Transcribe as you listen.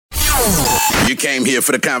You came here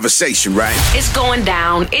for the conversation, right? It's going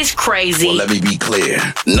down. It's crazy. Well, let me be clear.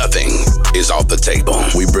 Nothing is off the table.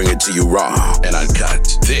 We bring it to you raw and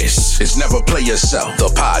uncut. This is Never Play Yourself, the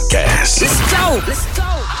podcast. Let's go. Let's go.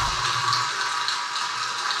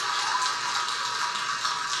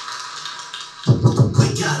 We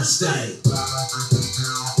gotta stay.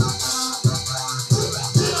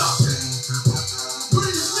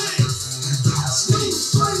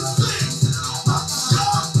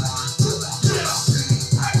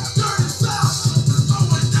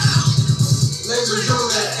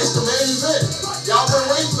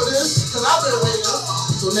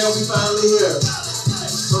 So now we finally here.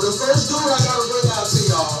 So the first dude I gotta bring out to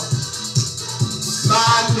y'all,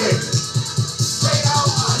 my nigga. Straight out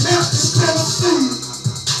of Memphis, Tennessee.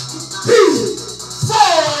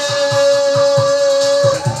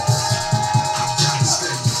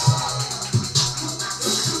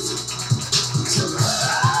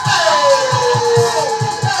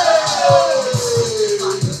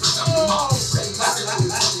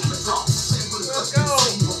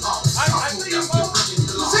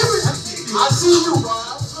 I see you, bro.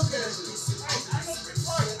 Look at you.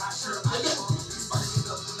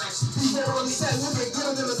 People on the set, we can get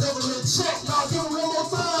them in the government check. Y'all give them one more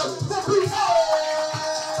time. For people.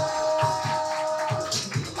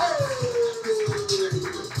 Hey.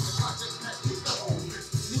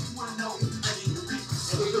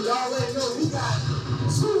 Y'all already know we got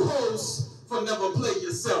two hosts for Never Play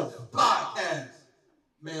Yourself podcast.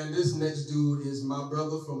 Man, this next dude is my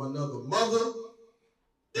brother from another mother.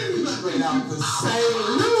 Straight out the St.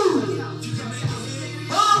 Louis.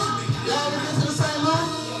 Huh? Y'all ever been to the St. Louis?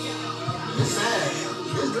 It's bad.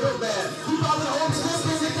 It's real bad. You probably the only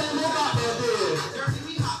listeners that came up out there did.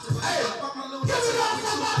 Hey, give it up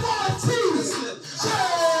for my boy T.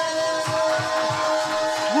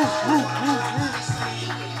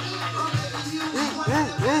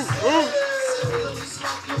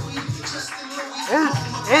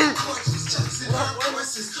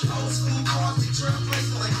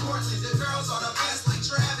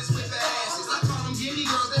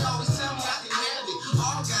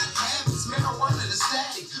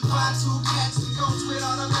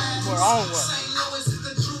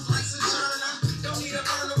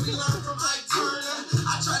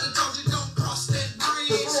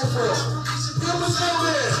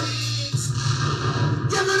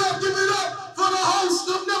 Give it up for the host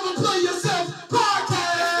of Never Play Yourself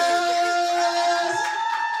podcast.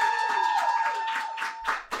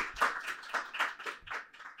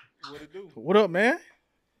 What it do? What up, man?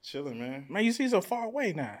 Chilling, man. Man, you see so far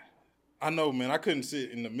away now. I know, man. I couldn't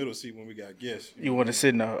sit in the middle seat when we got guests. You want to sit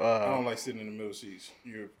in the... I don't like sitting in the middle seats.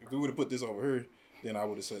 If we would have put this over here, then I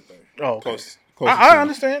would have sat there. Oh, okay. Closer I to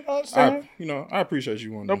understand. I understand. I appreciate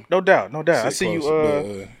you wanting No doubt. No doubt. I sit see close,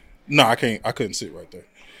 you... no, I can't. I couldn't sit right there.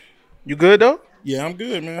 You good, though? Yeah, I'm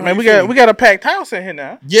good, man. I mean, we got a packed house in here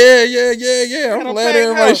now. Yeah. I'm glad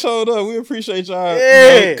everybody showed up. We appreciate y'all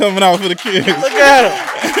coming out for the kids. Look at them.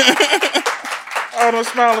 All those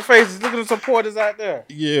smiling faces. Look at the supporters out there.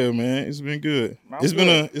 Yeah, man. It's been good.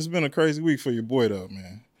 It's been a crazy week for your boy, though,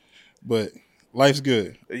 man. But life's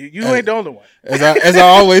good. You ain't the only one. As I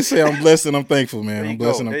always say, I'm blessed and I'm thankful, man. I'm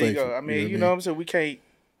blessed and I'm thankful. Go. I mean, you know what I'm saying? We can't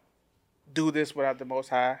do this without the Most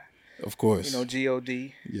High. Of course. You know,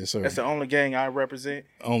 G.O.D. Yes, sir. That's the only gang I represent.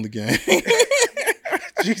 Only gang.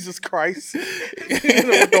 Jesus Christ.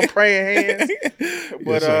 With them praying hands.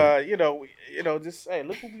 But, yes, just, hey,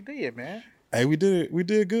 look what we did, man. Hey, we did it. We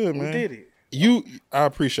did good, man. We did it. I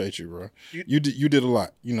appreciate you, bro. You did a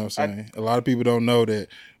lot. You know what I'm saying? A lot of people don't know that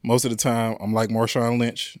most of the time I'm like Marshawn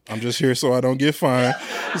Lynch. I'm just here so I don't get fined.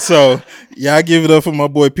 So, yeah, I give it up for my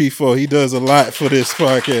boy P4. He does a lot for this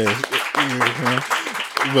podcast. You know what I'm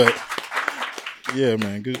saying? But yeah,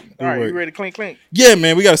 man, good all right, work. You ready to clink clink? Yeah,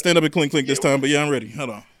 man, we got to stand up and clink clink this time. But yeah, I'm ready. Hold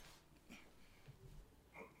on.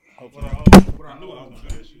 What I knew I was gonna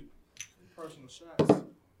do that shit. Personal shots.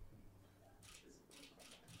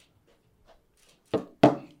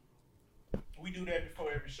 We do that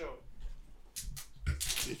before every show.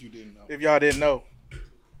 If you didn't know. If y'all didn't know.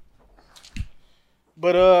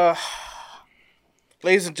 But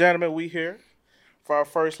ladies and gentlemen, we here for our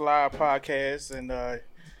first live podcast, and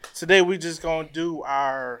today we just gonna do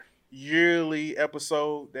our yearly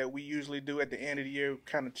episode that we usually do at the end of the year.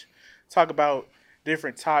 Kind of talk about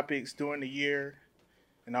different topics during the year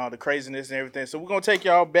and all the craziness and everything. So we're gonna take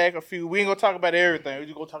y'all back a few. We ain't gonna talk about everything. We're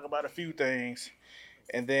just gonna talk about a few things,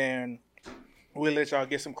 and then we'll let y'all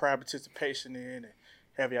get some crowd participation in and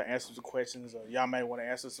have y'all answer some questions, or y'all may want to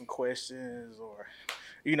answer some questions, or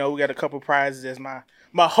we got a couple prizes as my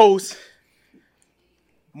host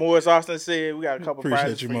Morris Austin said we got a couple Appreciate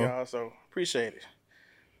prizes you, for Mo. y'all, so appreciate it.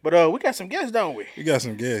 But we got some guests, don't we? We got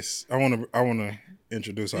some guests. I wanna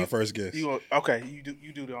introduce our first guest. You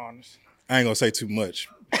do the honors. I ain't gonna say too much,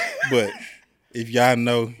 but if y'all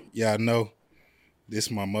know, this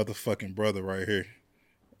my motherfucking brother right here,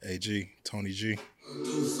 AG, Tony G.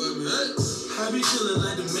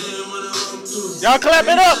 Y'all clap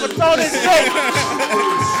it up for Tony G.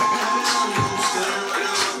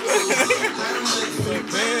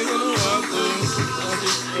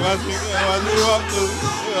 Watch me walk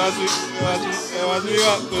through.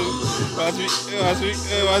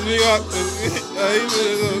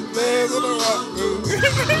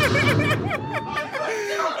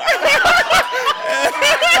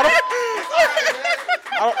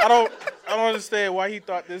 I don't understand why he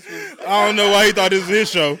thought this was. I don't know why he thought this was his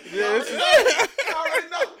show. Yeah, this is. I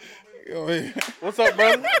already know. What's up,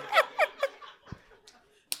 brother?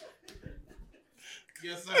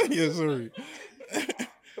 Yes, sir. Yes, sir.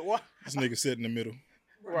 What? This nigga sit in the middle.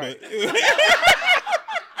 Right. But-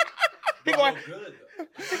 He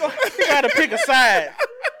got to pick a side.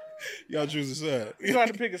 Y'all choose a side. You got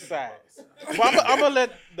to pick a side. Well, I'm gonna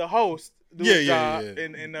let the host do his job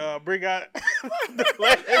and bring out the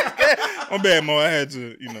last guest. My bad, Mo. I had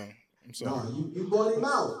to, I'm sorry. Nah, you brought him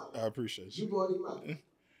out. I appreciate You you. brought him out.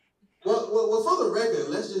 Well, for the record,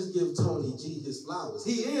 let's just give Tony G his flowers.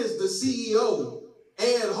 He is the CEO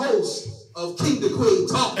and host of King the Queen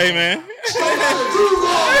Talk. Hey, man. Straight out of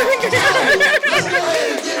Duval. Let's go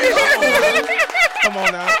ahead and give it up. Come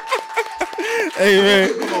on now. Hey,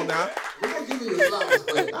 man. Come on now. We're going to give you his flowers,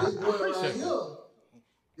 but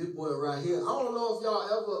this boy right here, I don't know if y'all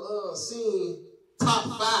ever seen Top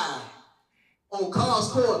 5 on Car's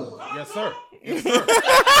Corner. Yes, sir.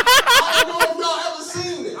 I don't know if y'all ever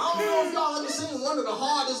seen it. I don't know if y'all ever seen one of the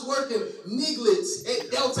hardest working nigglets at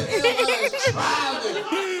Delta Airlines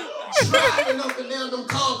driving up and down them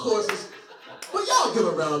concourses. But y'all give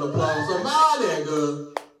a round of applause for my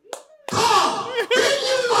nigga. Car!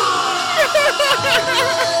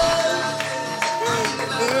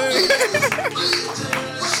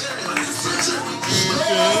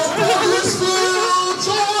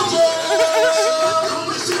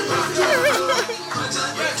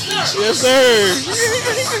 Yes,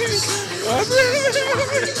 sir.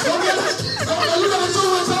 You gotta do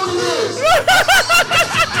what Tony is.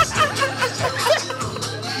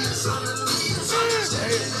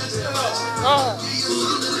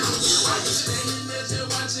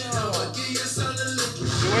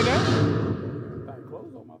 You in there? Got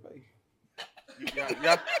clothes on my face.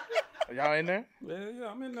 Y'all in there? Yeah,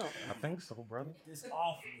 I'm in there. I think so, brother. It's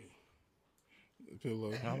off me.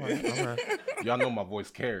 Pillow. All right. Y'all know my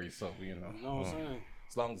voice carries, so You know what I'm saying?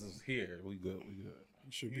 as long as it's here, we good.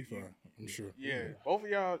 Should be fine. I'm sure. Yeah. Both of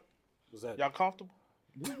y'all, What's that? y'all comfortable?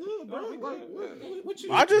 We good, bro. What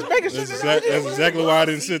you? I just making sure. That's exactly why I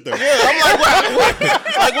didn't sit there. I'm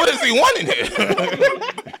like, what is he wanting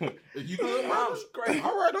here? You good, bro?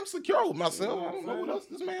 All right, I'm secure with myself. I don't know what else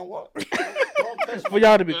this man wants. For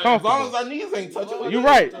y'all to be As long comfortable. as our knees ain't touching. You're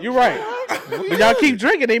right. But y'all keep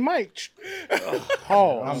drinking, they might.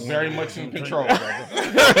 Pause. I'm very much in control, brother.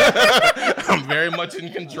 I'm very much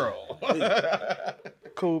in control.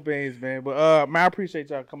 Cool beans, man. But man, I appreciate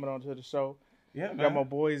y'all coming on to the show. Yeah, We got my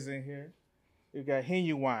boys in here. We got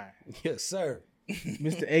Genuine, Yes, sir.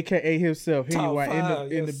 Mr. AKA himself, Genuine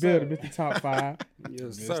in the yes, building, sir. Mr. Top 5,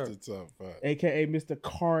 Yes, sir. Mr. Top 5. AKA Mr.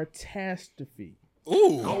 Cartastrophe.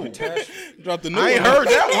 Ooh. Drop the new I ain't one. heard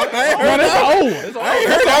that one. No, that's the old one. I ain't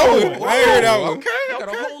heard that one. I ain't heard that one. Okay, Got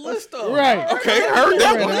a whole list of them. Right. okay, I heard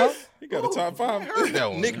that Right one. now. He got a top 5 That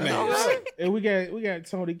one. nicknames. And we got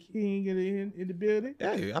Tony King in the building.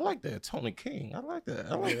 Hey, I like that. Tony King. I like that.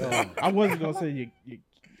 I wasn't gonna say you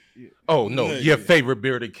Oh, no. There Your you go. favorite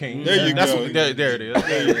bearded king. There you That's go. What, there it is.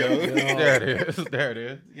 There you go. There it is. There it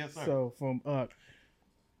is. Yes, sir. so from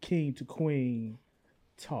king to queen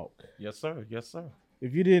talk. Yes, sir. Yes, sir.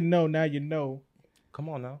 If you didn't know, now you know. Come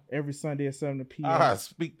on now. Every Sunday at 7 p.m.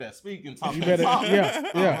 Speak that. Speak and talk. You that better, talk.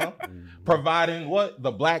 yeah. Providing what?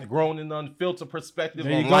 The black, grown, and unfiltered perspective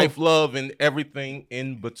There you on go. life, love, and everything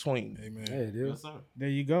in between. Amen. Hey, dude. Yes, sir. There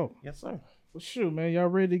you go. Yes, sir. Well, shoot, man, y'all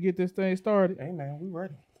ready to get this thing started? Hey, man, we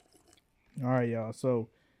ready. All right, y'all. So,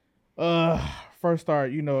 first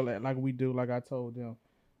start, like we do, like I told them,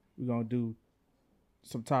 we're gonna do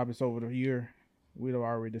some topics over the year. We've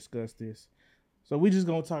already discussed this, so we just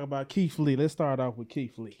gonna talk about Keith Lee. Let's start off with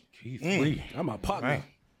Keith Lee. Keith Lee. I'm a partner. Man.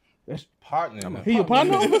 Partner. He your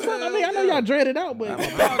partner or something? I mean, I know y'all dread it out, but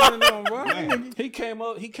He came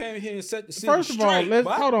here and set the city first of all, straight, let's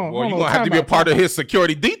boy. hold on. Well, hold you're on, gonna have to time be a out, part time of his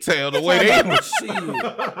security detail the way they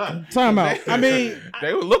Shit. Time out. I mean,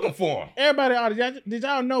 they were looking for him. everybody, did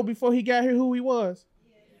y'all know before he got here who he was?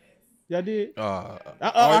 Y'all did?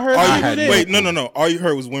 I heard All people you, did. wait, no. All you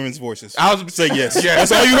heard was women's voices. I was Say yes. Yes.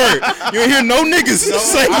 That's all you heard. You ain't hear no niggas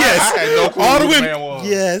say yes. I had no clue all the who this women. man was.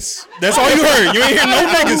 Yes. That's all you heard. You ain't hear no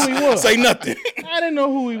I didn't know who he niggas was. say nothing. I didn't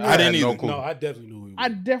know who he was. I didn't had no either. clue. No, I definitely knew who he was. I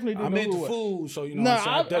definitely didn't I'm know who into he was. food, so you know No, what I'm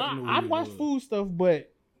saying? I definitely knew who I he watch was. food stuff,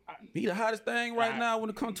 but He the hottest thing right now when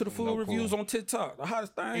it comes to the food reviews on TikTok. The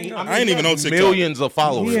hottest thing. I ain't even on TikTok. Millions of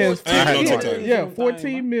followers. he has I ain't on yeah, TikTok. yeah,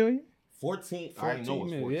 14 million. 14. I didn't know it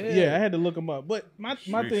was 14. Yeah, I had to look him up. But my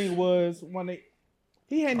thing was when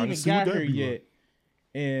he hadn't even got here yet,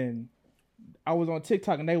 and I was on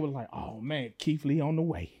TikTok and they were like, "Oh man, Keith Lee on the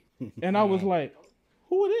way," and I was like,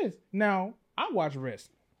 "Who it is?" Now I watch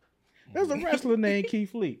wrestling. There's a wrestler named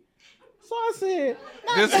Keith Lee. So I said,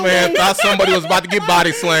 This man thought somebody was about to get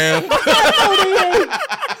body slammed.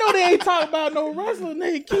 I know they ain't talking about no wrestler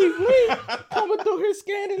named Keith Lee coming through here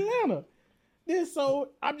scanning Atlanta. Then so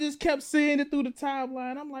I just kept seeing it through the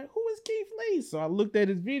timeline. I'm like, who is Keith Lee? So I looked at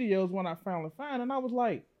his videos when I finally found, and I was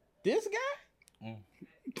like, this guy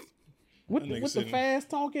with the sitting-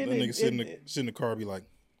 fast talking. That nigga sit in the car be like,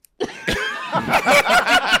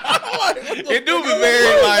 It do be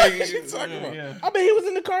very like. Yeah. I mean, he was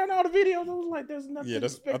in the car in all the videos. I was like, there's nothing yeah, I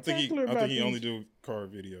spectacular about think he these. only do car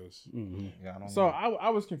videos. Yeah, I don't So know. I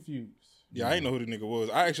was confused. Yeah, I didn't know who the nigga was.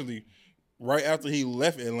 I actually, right after he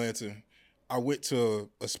left Atlanta, I went to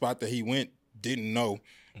a spot that he went, didn't know,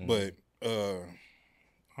 but I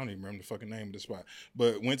don't even remember the fucking name of the spot.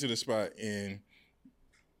 But went to the spot and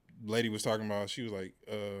lady was talking about, she was like,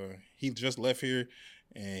 he just left here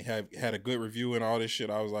and had a good review and all this shit.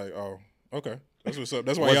 I was like, oh, okay. That's what's up.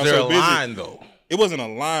 That's why Was y'all there so a busy. line though? It wasn't a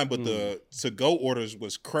line, but the to-go orders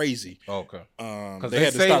was crazy. Okay. Because They they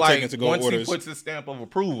had to say stop like taking to-go once orders. he puts his stamp of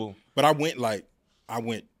approval. But I went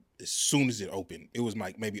as soon as it opened. It was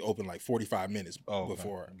like maybe open like 45 minutes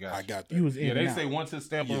before Gotcha. I got there. He was in Yeah, they and out. say once his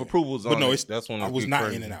stamp of approval is on, But no, that's when I it was get not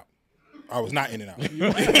crazy. in and out. I was not in and out.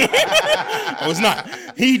 I was not.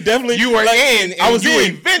 He definitely. You were in. And I was you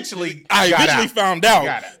in. eventually. I got eventually out. found Got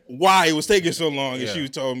out it. why it was taking so long, and Yeah. she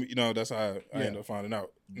told me, that's how I ended up finding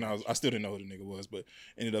out. And I still didn't know who the nigga was, but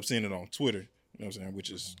ended up seeing it on Twitter. You know what I'm saying?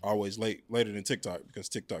 Which is always later than TikTok because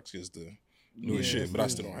TikTok is the newest shit, but I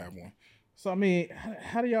still don't have one. So I mean,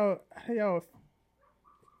 how do y'all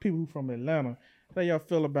people who from Atlanta, how do y'all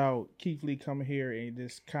feel about Keith Lee coming here and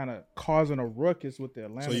just kind of causing a ruckus with the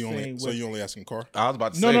Atlanta So you scene? only asking car? I was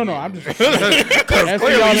about to No, say. I'm just Clearly asking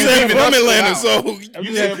y'all you in said general. from Atlanta, so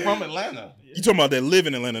You said from Atlanta. you talking about that live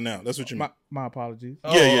in Atlanta now? That's what you mean? My apologies.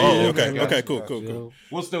 Yeah. okay. Okay. Cool.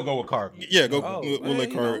 We'll still go with Carver. Yeah, go. Oh, we'll man, let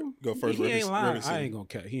you Car know, go first. He ain't lying. Ready, I set. ain't gonna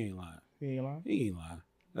care. He ain't lying. You ain't lying. He ain't lying.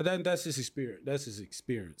 That's his experience. That's his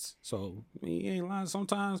experience. So I mean, he ain't lying.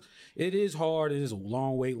 Sometimes it is hard. It is a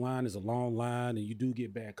long wait line. It's a long line, and you do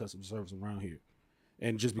get bad customer service around here.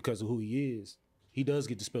 And just because of who he is, he does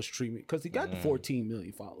get the special treatment because he got the 14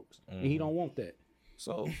 million followers, and he don't want that.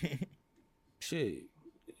 So shit,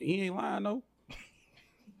 he ain't lying though.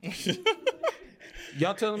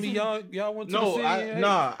 Y'all telling me y'all went to the city?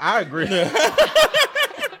 I agree.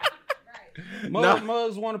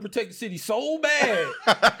 Mugs want to protect the city so bad.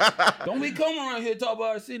 Don't be coming around here talk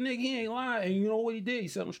about our city, nigga. He ain't lying. And you know what he did? He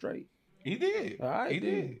set him straight. He did. All right, he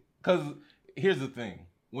did. Because here's the thing,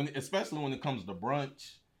 especially when it comes to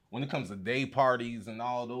brunch, when it comes to day parties and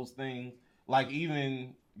all those things, like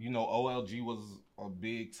even OLG was a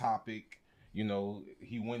big topic.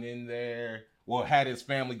 He went in there. Well, had his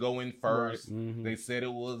family go in first. Right. Mm-hmm. They said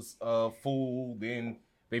it was food. Then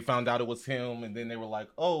they found out it was him, and then they were like,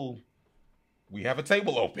 "Oh, we have a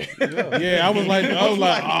table open." Yeah, I was like,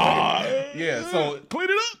 Yeah, so clean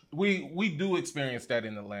it up. We do experience that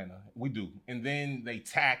in Atlanta. We do. And then they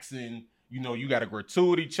taxing, you got a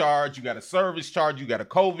gratuity charge, you got a service charge, you got a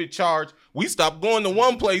COVID charge. We stopped going to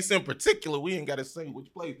one place in particular. We ain't got to say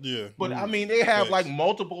which place. Yeah. But I mean, they have like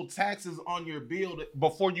multiple taxes on your bill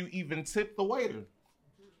before you even tip the waiter.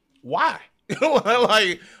 Why?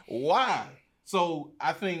 Like, why? So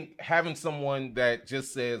I think having someone that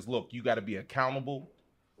just says, look, you got to be accountable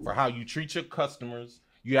for how you treat your customers.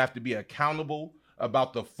 You have to be accountable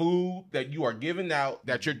about the food that you are giving out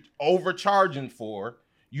that you're overcharging for.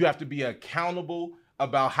 You have to be accountable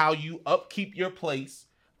about how you upkeep your place.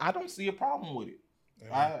 I don't see a problem with it.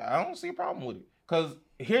 I don't see a problem with it. Because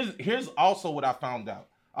here's also what I found out.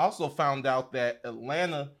 I also found out that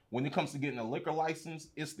Atlanta, when it comes to getting a liquor license,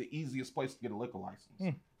 it's the easiest place to get a liquor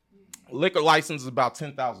license. liquor license is about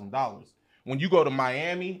 $10,000. When you go to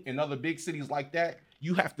Miami and other big cities like that,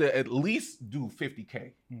 you have to at least do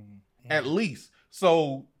 $50K. At least.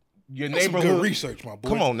 So your That's some neighborhood good research, my boy.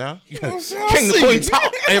 Come on now. You know what I'm saying? King the Queen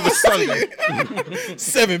talk every Sunday.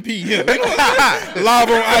 7 p.m. Live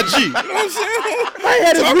on IG. You know what I'm saying? I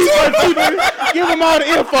had his research people give him all the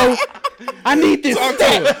info. I need this. Talk to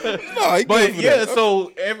him. No, he But good for yeah, that.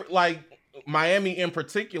 so like Miami in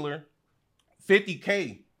particular,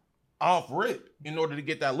 $50K off rip in order to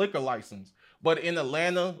get that liquor license. But in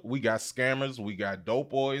Atlanta, we got scammers, we got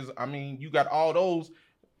dope boys. I mean, you got all those.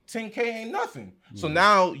 10K ain't nothing. So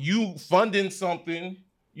now you funding something,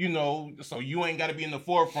 you know, so you ain't got to be in the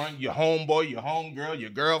forefront. Your homeboy, your homegirl, your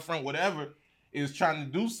girlfriend, whatever is trying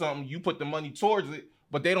to do something. You put the money towards it,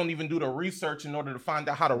 but they don't even do the research in order to find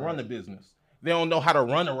out how to run a business. They don't know how to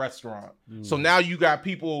run a restaurant. So now you got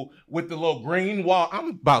people with the little green wall. I'm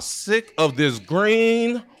about sick of this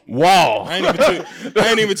green wall. I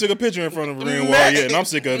ain't even took a picture in front of a green wall yet, and I'm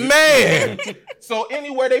sick of it. Man. So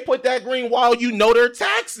anywhere they put that green wall, you know they're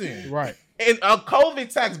taxing. Right. And a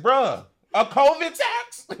COVID tax, bruh. A COVID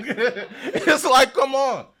tax? It's like, come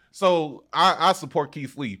on. So I support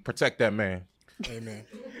Keith Lee. Protect that man. Hey, man.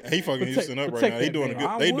 And he fucking Houston up right now. He doing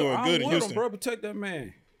good. They doing good in Houston. Bro, protect that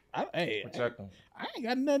man. Protect him. I ain't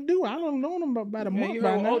got nothing to do. I don't know him about a Man, month you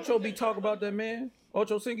by heard now. Ocho be talking about that man.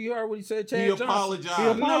 Ocho Cinco, you heard what he said. Chad He Johnson. apologized. He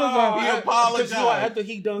apologized. He apologized. After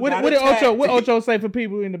he done What got did attacked. Ocho say for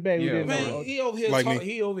people in the back? who Yeah. didn't know? Man, he over here Like me.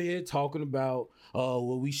 he over here talking about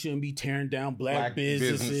well, we shouldn't be tearing down black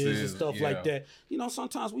businesses and stuff yeah. like that. You know,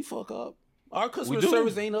 sometimes we fuck up. Our customer do.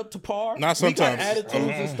 service ain't up to par. Not We got sometimes. attitudes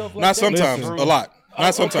and stuff like Not that. sometimes. A lot.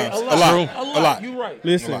 Not sometimes. Okay, a lot. A lot. A lot. You're right.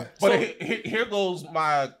 Listen, But here goes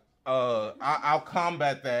my I'll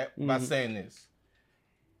combat that by saying this.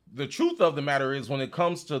 The truth of the matter is when it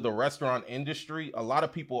comes to the restaurant industry, a lot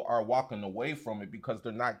of people are walking away from it because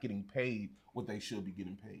they're not getting paid what they should be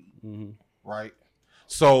getting paid. Right?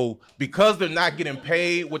 So because they're not getting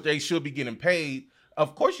paid what they should be getting paid,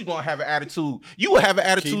 of course you're gonna have an attitude. You will have an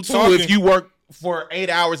attitude too talking. if you work for 8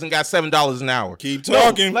 hours and got $7 an hour. Keep No,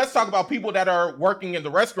 talking. let's talk about people that are working in the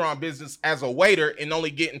restaurant business as a waiter and only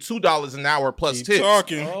getting $2 an hour plus Keep tips.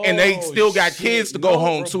 talking. And they still got shit. kids to go No,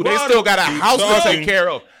 home bro, to. They brother. still got a Keep house to talking. take care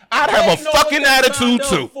of. I'd have a fucking attitude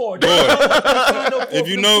too. If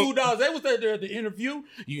you know- $2, they was there at the interview.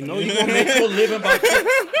 You know you're gonna make your living by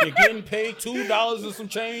you're getting paid $2 and some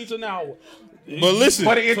change an hour. But listen,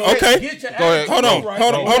 But it- okay. Get your Go ahead. Hold on, right.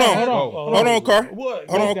 hold on, hold on, hold on, Car. What?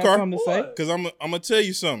 Hold on, got Car. something to say? Because I'm gonna tell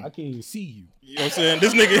you something. I can't even see you. You know what I'm saying?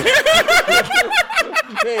 This nigga,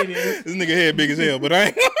 There it is. this nigga head big as hell, but I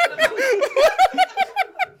ain't.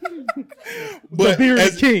 But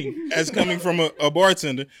bearded king. as coming from a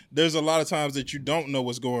bartender, there's a lot of times that you don't know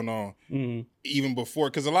what's going on even before,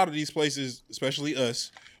 because a lot of these places, especially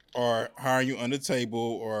us, are hiring you under the table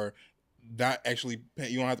or not actually pay,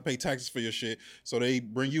 you don't have to pay taxes for your shit. So they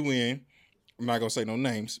bring you in. I'm not gonna say no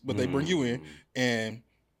names, but they bring you in and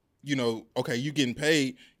you know, okay, you getting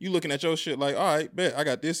paid, you looking at your shit like, all right, bet I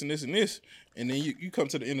got this and this and this. And then you come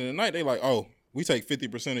to the end of the night, they like, oh, we take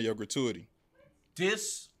 50% of your gratuity.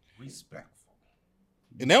 Disrespectful.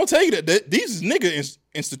 And they don't tell you that these is nigga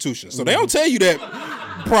institutions. So they don't tell you that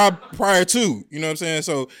prior to, you know what I'm saying?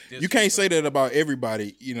 So you can't say that about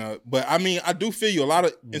everybody, you know. But I mean, I do feel you. A lot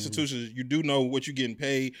of institutions, you do know what you're getting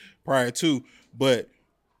paid prior to, but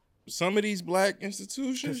some of these black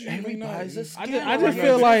institutions, you may not. I just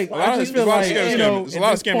feel like you know, there's at a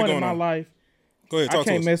lot of this scamming point going in my on. life, Go ahead, I talk to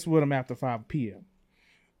can't us. mess with them after 5 p.m.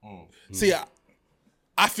 See,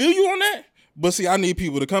 I feel you on that. But see, I need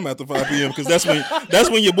people to come after 5 p.m. because that's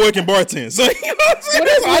when your boy can bartend. So you know what I'm saying?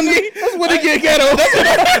 That's what I need. That's when they get ghetto.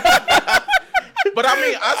 But I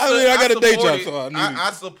mean, I got a day support job, it. so I need it.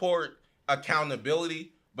 I support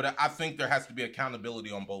accountability, but I think there has to be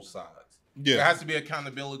accountability on both sides. Yeah. There has to be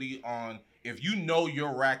accountability on if you know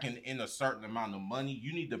you're racking in a certain amount of money,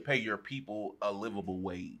 you need to pay your people a livable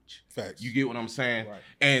wage. Facts. You get what I'm saying? Right.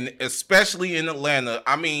 And especially in Atlanta,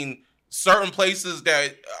 I mean, certain places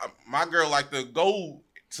that my girl like to go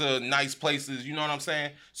to nice places, you know what I'm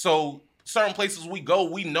saying? So certain places we go,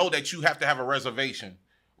 we know that you have to have a reservation,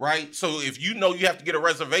 right? So if you know you have to get a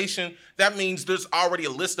reservation, that means there's already a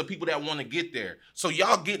list of people that want to get there. So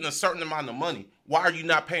y'all getting a certain amount of money. Why are you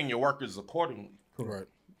not paying your workers accordingly? Right.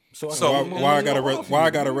 So why I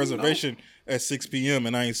got a reservation at 6 p.m.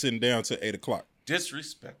 and I ain't sitting down till 8 o'clock?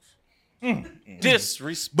 Disrespectful.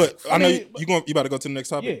 Disrespect. But I know you about to go to the next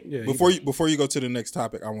topic. Yeah, Before you go to the next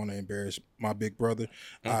topic, I want to embarrass my big brother.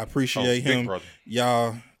 I appreciate him. Brother.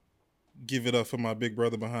 Y'all give it up for my big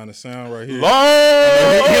brother behind the sound right here.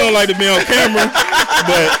 Lord! He don't like to be on camera,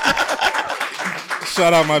 but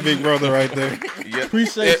Shout out my big brother right there. Yeah.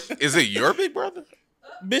 Appreciate you. Is it your big brother?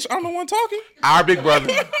 Bitch, I'm the one talking. Our big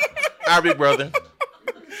brother. Our big brother.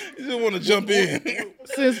 You just want to jump in.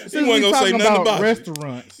 Since wasn't we gonna say talking nothing about about you.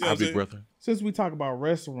 restaurants, Our big brother. since we talk about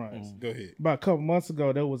restaurants, Go ahead. about a couple months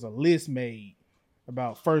ago, there was a list made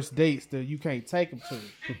about first dates that you can't take them to.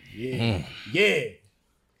 Yeah. Yeah.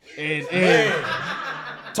 And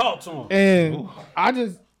Talk to him. and I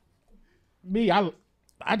just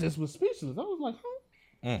was speechless. I was like,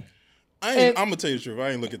 huh? I'm gonna tell you the truth. I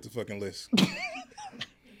ain't look at the fucking list.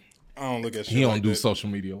 I don't look at shit. He don't like do that. social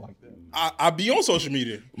media like that. I be on social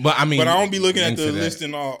media, But I mean, but I don't be looking at into the that. list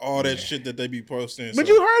and all that shit that they be posting. But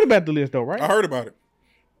so. you heard about the list though, right? I heard about it.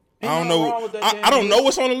 I don't nothing wrong know. with that I damn don't know list.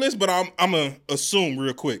 what's on the list, but I'm gonna assume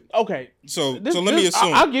real quick. Okay. So let me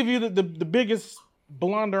assume. I'll give you the biggest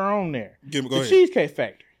blunder on there. Go the ahead. Cheesecake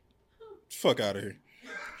Factory. Fuck out of here.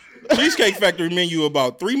 Cheesecake Factory menu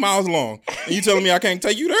about 3 miles long, and you telling me I can't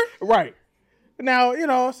take you there? Right. Now, you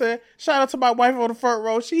know what I'm saying? Shout out to my wife on the front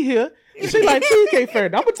row. She here. And she like Cheesecake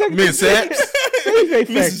Factory. I'm gonna take you Miss to Epps? Cheesecake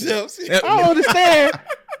Mrs. Factory. Epps. I don't understand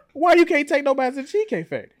why you can't take nobody to the Cheesecake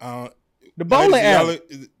Factory. The bowling alley.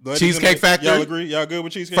 Cheesecake Factory? Y'all agree? Y'all good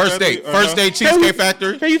with Cheesecake First Factory? date. or First no? date Cheesecake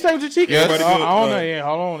Factory. Can you take them to Cheesecake Yes. Factory? Everybody I don't good. know. Yeah,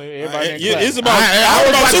 hold on. Everybody didn't Yeah, clap. it's about. I was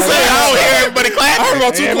about to say, I don't hear everybody clapping. I heard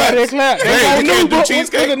about 2 Everybody didn't claps. clap. Hey, They you want can't do Nobu.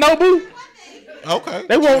 cheesecake? Was it Nobu? Okay.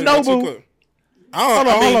 They want About 2 Nobu. claps. Hold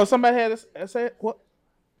I mean, on. Somebody had a say what?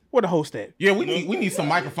 Where the host at? Yeah, we need some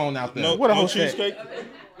microphone out there. No, What a no whole shit. cheesecake.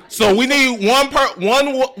 So we need one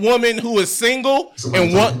woman who is single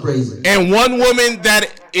and one woman that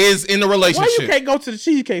is in a Why relationship. you can't go to the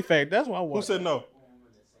Cheesecake Factory? That's what I Who want. said no?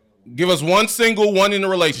 Give us one single, one in a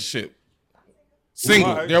relationship. Single.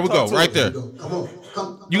 All right, There we go. talk to Right us. there. Come on,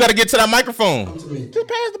 come You got to get to that microphone. to me. Just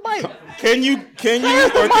pass the mic. Can you or can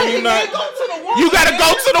you not? You got to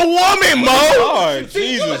go to the woman, Mo. Oh,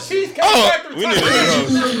 Jesus. Oh, We need to do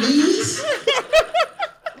those.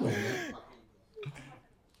 Please.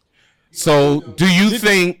 so, do you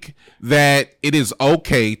think that it is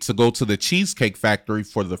okay to go to the Cheesecake Factory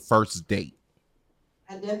for the first date?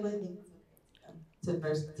 I definitely think to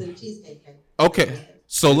the Cheesecake Factory. Okay.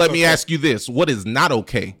 So let me ask you this: what is not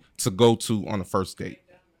okay to go to on a first date?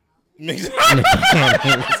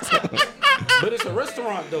 But it's a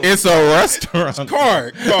restaurant though. It's a restaurant.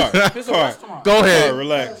 Card. It's a restaurant. Go ahead. Card,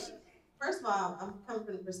 relax. First of all, I'm coming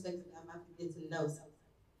from the perspective that I'm about to get to know something.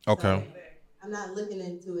 Okay. So, I'm not looking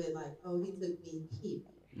into it like, oh, he took me here.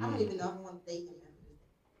 I don't even know if I want to date him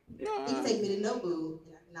after this. He can take me to Nobu,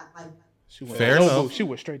 and I cannot like that. She went Fair Nobu. enough. She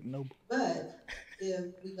went straight to Nobu. But if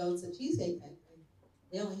we go to Cheesecake Factory,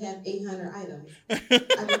 they only have 800 items. I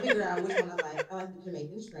can figure out which one I like. I like the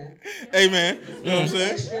Jamaican shrimp. Hey, man. You know what I'm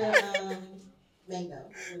saying? Extra mango.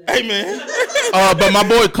 Hey, man. But my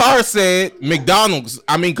boy Carr said McDonald's.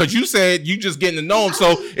 I mean, because you said you just getting to know him.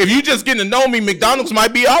 So if you just getting to know me, McDonald's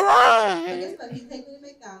might be all But right. guess what? He take me to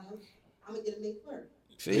McDonald's. I'm going to get a McFlurry.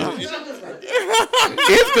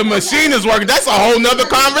 If the machine is working, that's a whole nother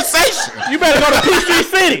conversation. You better go to Peachtree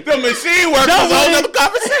City. The machine works, that's a whole nother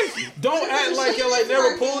conversation. Don't act like you like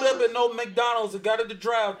never pulled up at no McDonald's and got at the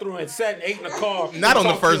drive-through and sat and ate in the car. Not on the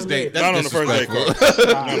Talk to first the date. lady. That's Not on the first date, disrespectful.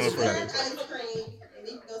 Carl. Not on the first date. Ice cream, and we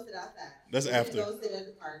can go sit outside. That's We can after. Go sit at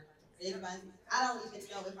the park. Everybody, I don't even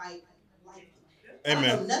know if I like you. Hey, I don't know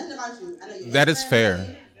man. nothing about you. I know your That is Instagram fair.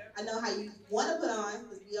 name. I know how you want to put on,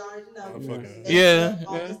 because we already know. fucking-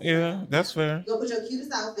 Yeah, that's fair. Go put your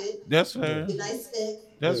cutest outfit, That's fair. your nice stick,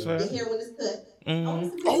 That's your fair. hair when it's cut. Mhm. I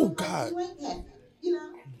want to see Oh, you look God. Like you ain't happy, you know?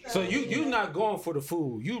 So you not going for the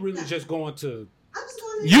food. You really just going to. I'm just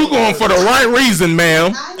going to You going for the right reason,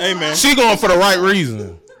 ma'am. Hey, man. She going for the right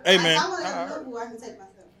reason. Hey, If man. I want to know who I can take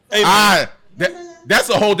myself. Hey, man. That's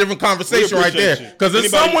a whole different conversation We right appreciate there. you. Because there's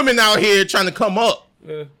Anybody- some women out here trying to come up.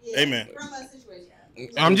 Yeah, Amen. From a situation.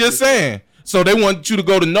 I'm just saying. So they want you to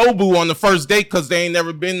go to Nobu on the first date because they ain't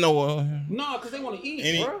never been nowhere. No, because they want to eat,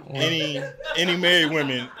 Any bro. any married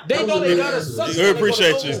women, They know they got to suck. we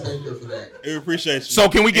appreciate you. Thank you for that. We appreciate you. So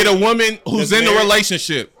can we get a woman who's That's in a married?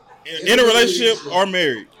 relationship? In a relationship or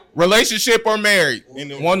married? Relationship or married?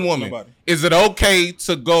 In a- One woman. nobody. Is it okay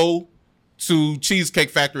to go to Cheesecake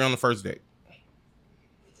Factory on the first date?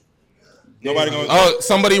 Nobody gonna. Oh,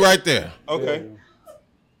 somebody right there. Okay.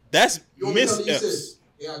 That's You want me to Miss come to you, Epps. sis?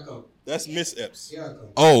 Here I come. That's Miss Epps. Here I come.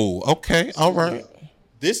 Oh, okay. All right.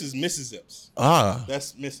 This is Mrs. Epps. Ah,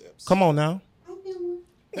 That's Miss Epps. come on now. I feel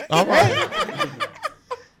All right.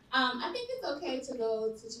 I think it's okay to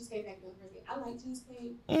go to Cheesecake Factory on first date. I like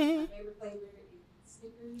cheesecake. Mhm. My favorite flavor is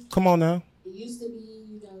Snickers. Come on now. It used to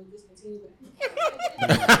be, discontinued,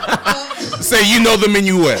 but Say you know the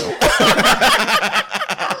menu well.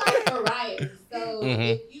 I like variety. So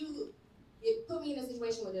if it put me in a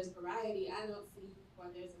situation where there's variety, I don't see why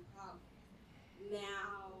there's a problem.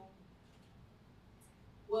 Now,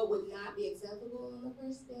 what would not be acceptable on the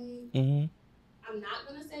first day? Mm-hmm. I'm not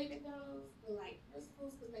gonna say McDonald's, but like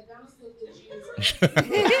principles, because McDonald's still gives you. And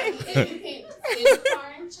you can sit in the car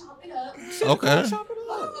and chop it up. Okay.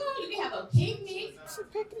 You can have a picnic.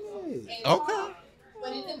 And Okay.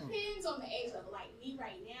 But it depends on the age level. Like me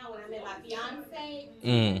right now, when I met my fiance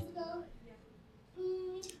Mm. years ago,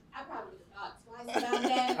 I probably thought twice about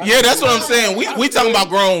that. Yeah, that's what I'm saying. We talking about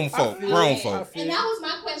grown folk. Grown folk. And that was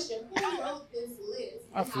my question: who wrote this list?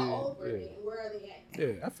 And how old were they? And where are they at?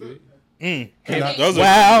 Yeah, I feel it.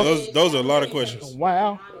 Those are a lot of questions.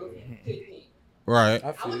 Wow. Right. I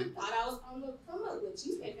would have thought I was on the come up with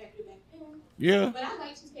Cheesecake Factory back then. Yeah. But I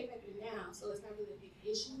like Cheesecake Factory now, so it's not really a big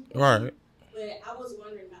issue. Right. But I was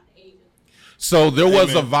wondering about the age. So there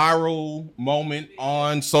was a viral moment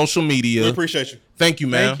on social media. We appreciate you. Thank you,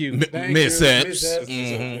 man. Thank you. Miss Epps.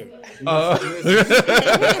 There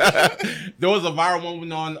was a viral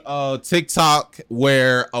moment on TikTok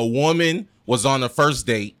where a woman was on a first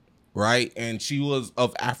date, right? And she was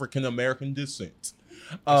of African American descent.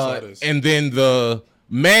 And then the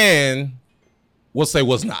man, we'll say,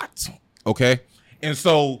 was not. Okay. And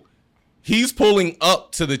so he's pulling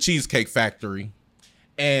up to the Cheesecake Factory,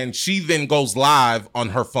 and she then goes live on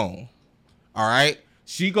her phone. All right.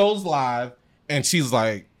 She goes live, and she's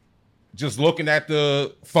like, just looking at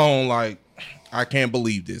the phone like, I can't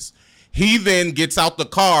believe this. He then gets out the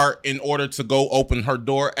car in order to go open her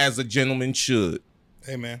door, as a gentleman should.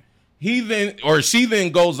 Hey, man. She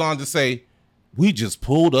then goes on to say, we just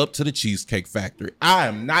pulled up to the Cheesecake Factory. I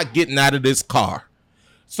am not getting out of this car.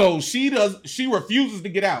 So she refuses to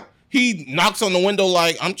get out. He knocks on the window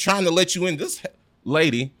like, I'm trying to let you in. This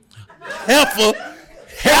lady, heifer,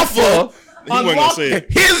 unlocked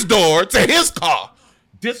his door to his car.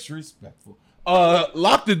 Disrespectful.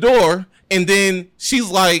 Locked the door, and then she's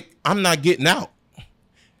like, I'm not getting out.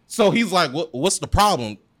 So he's like, what's the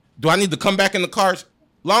problem? Do I need to come back in the car?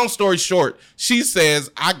 Long story short, she says,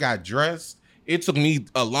 I got dressed. It took me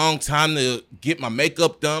a long time to get my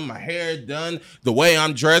makeup done, my hair done, the way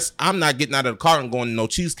I'm dressed. I'm not getting out of the car and going to no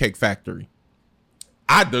Cheesecake Factory.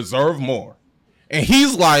 I deserve more. And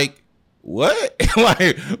he's like, what?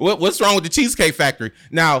 Like, what's wrong with the Cheesecake Factory?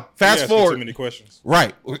 Now, fast forward. Too many questions.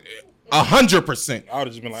 Right. 100%. I would have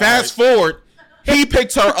just been like, fast forward. He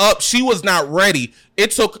picked her up. She was not ready.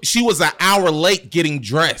 She was an hour late getting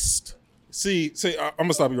dressed. See, I'm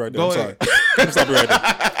gonna stop you right there. I'm sorry. I'm gonna stop you right there.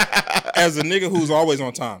 As a nigga who's always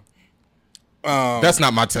on time. That's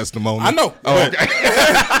not my testimony. I know. Oh, okay.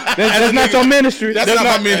 that's not your ministry. That's not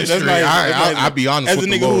my ministry. I'll be honest with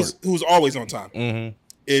you. As a nigga who's always on time.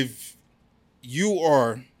 If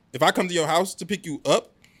I come to your house to pick you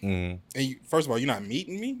up, and first of all, you're not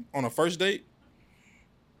meeting me on a first date,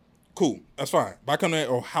 cool. That's fine. If I come to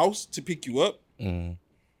your house to pick you up,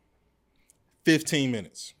 15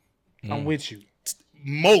 minutes. I'm with you.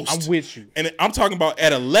 Most. I'm with you. And I'm talking about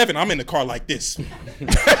at 11, I'm in the car like this.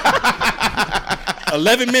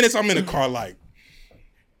 11 minutes, I'm in the car like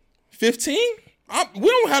 15? We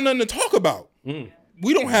don't have nothing to talk about. We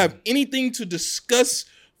don't have anything to discuss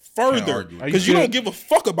further because you don't give a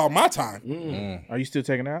fuck about my time. Are you still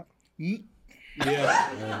taking out? Yeah.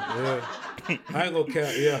 I ain't gonna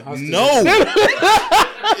count. Yeah. No.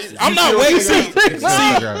 I'm not waiting. See,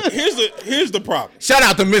 here's the problem. Shout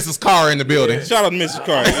out to Mrs. Carr in the building. Yeah. Shout out to Mrs.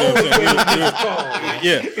 Carr.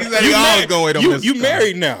 Yeah. You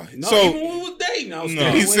married now. No, so even when we was dating, I was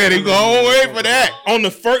he said he gonna wait for that. On the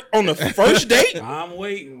first date? I'm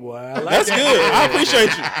waiting. Well, that's good. I appreciate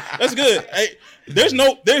you. That's good. Hey, there's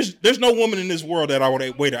no woman in this world that I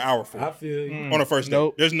would wait an hour for. I feel you. On a first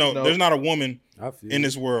date. There's not a woman in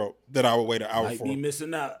this world that I would wait an hour for. Might be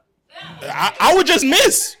missing out. I would just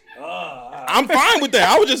miss. I'm fine with that.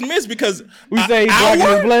 I would just miss because we say he's blocking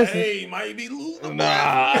his blessings. Hey, might be losing. Nah,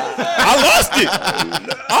 I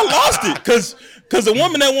lost it because the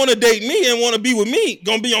woman that want to date me and want to be with me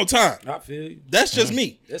gonna be on time. I feel you. That's just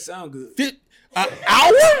me. That sound good. An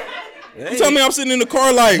hour? Hey. You tell me I'm sitting in the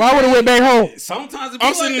car like I would have went back home. Sometimes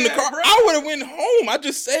I'm sitting in the car. Bro. I would have went home. I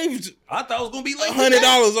just saved. I thought it was gonna be like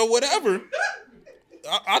 $100 or whatever.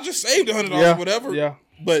 I just saved $100 or whatever. Yeah.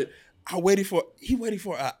 But he waited for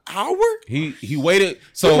an hour. He waited.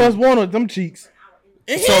 So he must wanted them cheeks.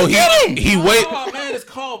 And he waited. Oh man, it's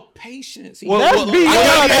called patience. Let me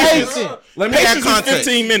add context.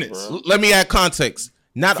 15 minutes. Let me add context.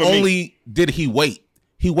 Not only did he wait,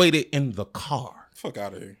 he waited in the car. Fuck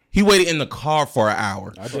out of here. He waited in the car for an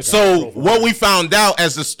hour. So what we found out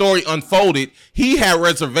as the story unfolded, he had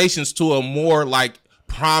reservations to a more like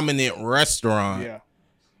prominent restaurant. Yeah.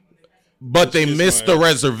 But they missed the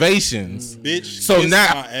reservations. Bitch, So kiss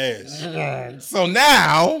now, my ass. so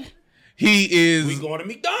now he is. We going to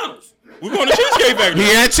McDonald's. We're going to Cheesecake Factory.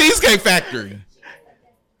 He at Cheesecake Factory.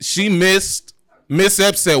 She missed. Miss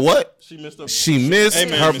Epps said what? She missed, she missed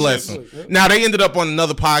Amen, her Miss blessing. Epps. Now they ended up on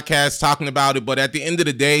another podcast talking about it, but at the end of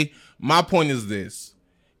the day, my point is this: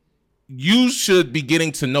 you should be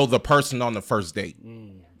getting to know the person on the first date.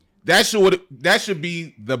 That should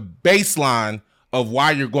be the baseline of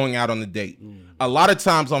why you're going out on the date. A lot of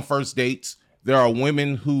times on first dates, there are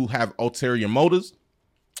women who have ulterior motives,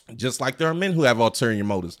 just like there are men who have ulterior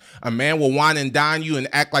motives. A man will wine and dine you and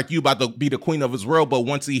act like you about to be the queen of his world, but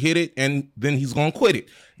once he hit it, and then he's going to quit it.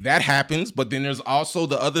 That happens, but then there's also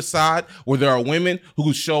the other side where there are women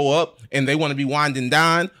who show up and they want to be wined and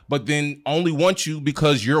dined, but then only want you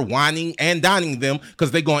because you're whining and dining them because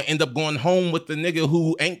they're going to end up going home with the nigga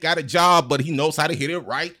who ain't got a job, but he knows how to hit it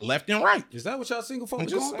right, left, and right. Is that what y'all single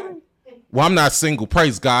folks going through? Well, I'm not single.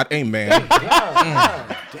 Praise God. Amen.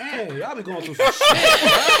 God, damn, y'all be going through some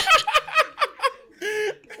shit.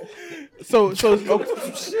 So since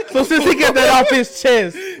he got that off his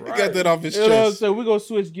chest, He got that off his you know, chest. so we're gonna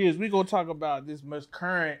switch gears. We're gonna talk about this most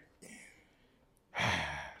current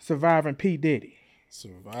surviving P. Diddy.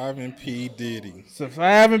 Surviving P. Diddy.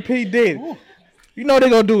 Surviving P. Diddy. You know they're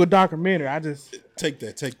gonna do a documentary. I just Take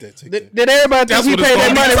that. did everybody think he paid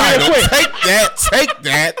that money real quick? Take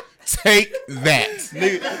that. Nigga,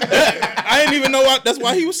 I didn't even know that's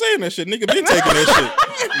why he was saying that shit. Nigga been taking that shit.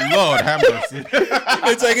 Lord have mercy. He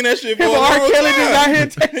been taking that shit for a Him long and R. Kelly time. just out here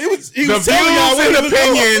taking. He was The telling y'all views what and he was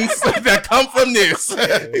doing. opinions that come from this.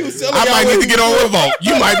 He was telling I y'all might what need to he get was on doing. revolt.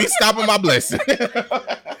 You might be stopping my blessing. He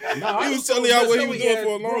was telling y'all what he was doing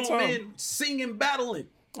for a long time. Singing, battling.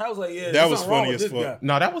 I was like, yeah, That was something wrong funny with as this fuck. guy.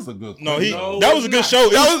 No, that was a good. No, No, that was it's a good not. show.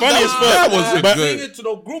 It was funny as fuck. that was a But good. Singing to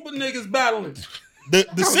the group of niggas battling. the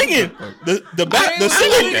singing, the I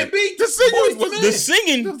singing, ain't beat the singing Boyz II Men. the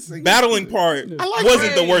singing battling part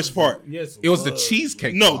wasn't the worst part. Yes, It was the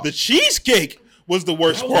cheesecake. No, part. the cheesecake was the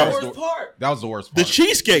worst That was part. the worst part. That was the worst The part.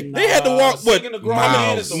 cheesecake. They had to walk Singing the grown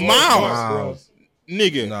man is the worst miles. part, bro.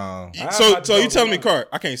 Nigga. No. So you telling me, Cart?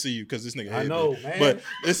 I can't see you because this nigga. I know, man. But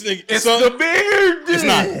this nigga. It's so, the beard. It's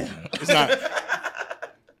not. It's not.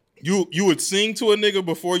 You would sing to a nigga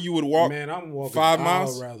before you would walk. Man, I'm walking 5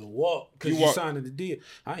 miles. I'd rather walk because You you walk- signed the deal.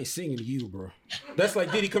 I ain't singing to you, bro. That's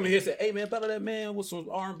like Diddy coming here and say, "Hey man, battle that man with some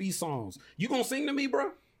R&B songs." You gonna sing to me,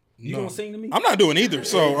 bro? You gonna sing to me? I'm not doing either.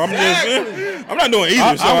 So Exactly. I'm not doing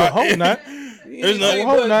either. So I would hope not. There's Hey, no.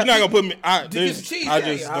 but You're not gonna put me. to get some cheese, I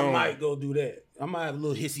just I don't might go do that. I might have a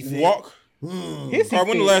little hissy fit. walk. Hissy Car,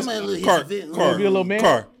 when the fit. last might have a little car, hissy fit. car, Be a little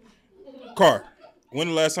man. car. When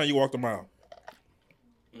the last time you walked a mile?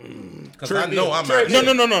 Because I know I'm out.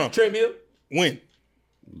 No. Treadmill When?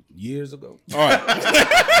 years ago. All right.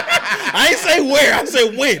 I ain't say where. I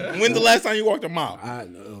say when. When the last time you walked a mile?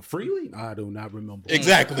 Freely? I do not remember.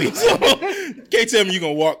 Exactly. So can't tell me you're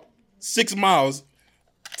gonna walk 6 miles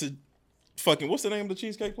to fucking what's the name of the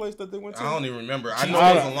cheesecake place that they went to? I don't even remember. I know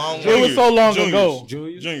it was a long It way. was so long Juniors. ago.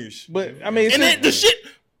 Juniors. But I mean, And then the shit.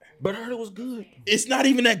 But I heard it was good. It's not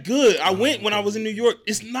even that good. I went when I was in New York.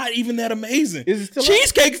 It's not even that amazing. Is it still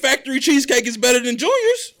Cheesecake Factory cheesecake is better than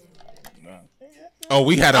Junior's. Oh,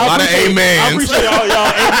 we had a lot of amens. I appreciate all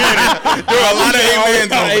y'all amening. There are a lot of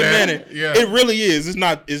amens over there. amening. Yeah. It really is. It's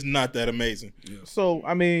not that amazing. So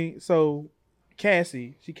I mean, so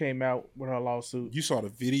Cassie, she came out with her lawsuit. You saw the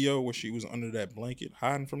video where she was under that blanket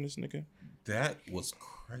hiding from this nigga? That was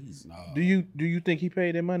crazy. Do you think he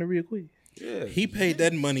paid that money real quick? Yeah. He paid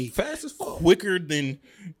that money Fast as fuck. quicker than,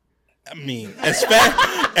 I mean, as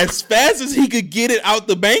fast as he could get it out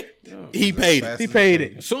the bank, he paid it. He paid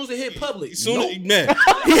it. As soon as it hit public, Man,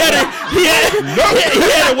 he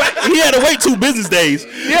had to wait 2 business days.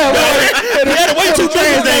 Yeah, He had to wait 2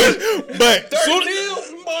 business days. But 30 mil,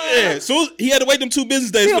 soon he had to wait them 2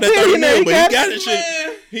 business days He for a that 30 billionaire. mil. He But he got got it, that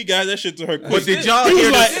shit. He got that shit to her quick. But did y'all He was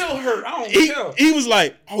hear like- this? still hurt. I don't care. He was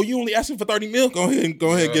like, "Oh, you only asking for 30 mil? Go ahead and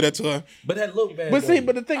get that to her." But that look bad. But see, though.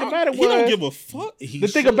 but the thing about it He don't was, give a fuck. the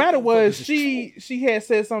thing about it was she had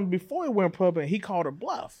said something before it went public. He called her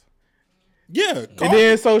bluff, Yeah, and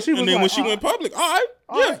then so she was and then like, when she went public, all right,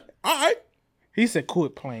 yeah, all right. he said,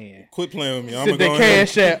 "Quit playing. Quit playing with me. I'm Sit gonna that go ahead.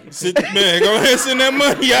 cash app. Sit, man, go ahead and send that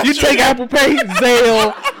money out. You take Apple Pay,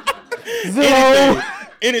 Zelle, Zillow,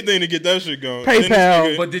 anything to get that shit going. PayPal. Then this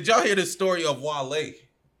nigga- But did y'all hear the story of Wale?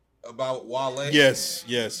 About Wale? Yes.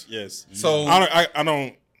 So I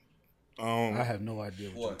don't. I have no idea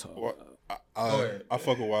what you're talking about. I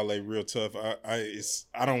fuck with Wale real tough.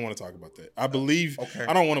 I don't want to talk about that. I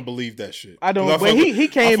don't want to believe that shit. I don't. But he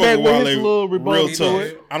came back with his little rebuttal to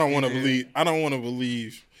it. I don't want to believe. I don't want to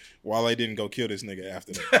believe Wale didn't go kill this nigga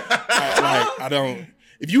after that. I don't.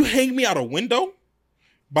 If you hang me out a window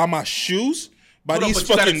by my shoes, by these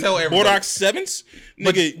fucking Borax 7s,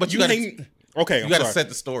 nigga, but you hang. Okay, you gotta set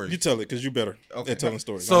the story. You tell it because you better at telling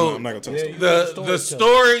stories. So I'm not gonna tell the story. The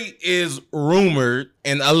story is rumored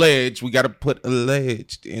and alleged. We gotta put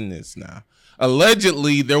alleged in this now.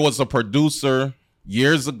 Allegedly, there was a producer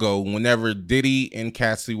years ago, whenever Diddy and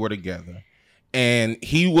Cassie were together, and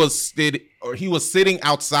he was sitting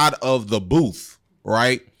outside of the booth,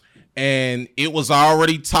 right? And it was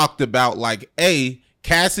already talked about, like, hey,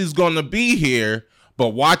 Cassie's gonna be here.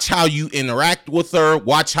 But watch how you interact with her.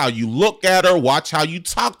 Watch how you look at her. Watch how you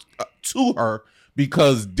talk to her,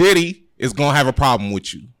 because Diddy is going to have a problem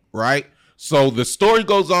with you, right? So the story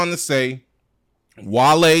goes on to say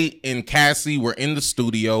Wale and Cassie were in the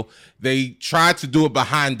studio. They tried to do it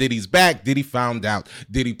behind Diddy's back. Diddy found out.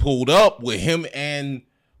 Diddy pulled up with him and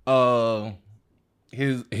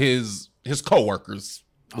his coworkers.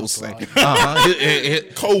 We'll say his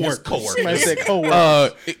coworkers. I said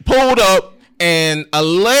coworkers. Pulled up. And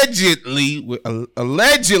allegedly, hung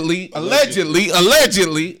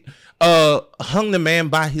the man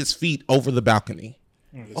by his feet over the balcony.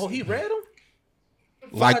 Oh, he read him?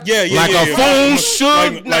 Like a phone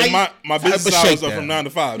should. Like my business hours are from 9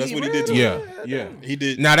 to 5. That's what he did to him. Yeah, he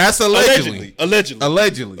did. Now that's allegedly.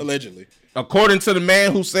 Allegedly. According to the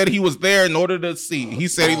man who said he was there in order to see, he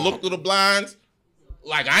said he looked through the blinds.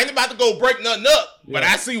 Like, I ain't about to go break nothing up, but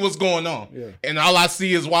I see what's going on. Yeah. And all I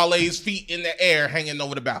see is Wale's feet in the air hanging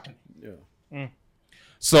over the balcony. Yeah.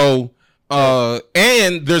 So,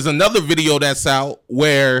 and there's another video that's out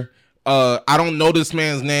where I don't know this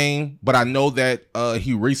man's name, but I know that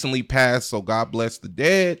he recently passed, so God bless the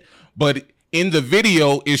dead. But in the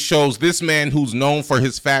video, it shows this man who's known for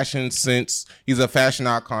his fashion sense. He's a fashion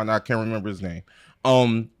icon. I can't remember his name.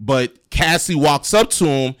 But Cassie walks up to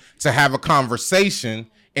him to have a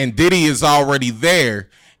conversation, and Diddy is already there,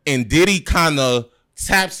 and Diddy kind of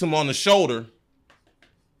taps him on the shoulder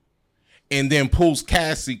and then pulls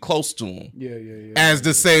Cassie close to him. Yeah. As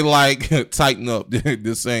to say, like, tighten up.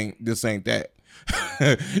 This ain't that.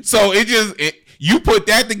 So you put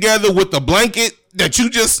that together with the blanket that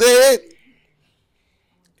you just said,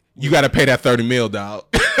 you got to pay that $30 million, dog.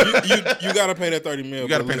 you got to pay that $30 million. You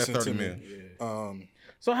got to pay that $30 million.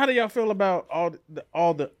 So how do y'all feel about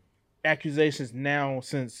all the accusations now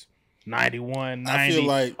since 91, 90? I feel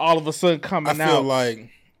like all of a sudden coming out. I feel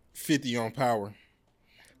like 50 on Power.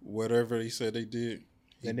 Whatever they said they did,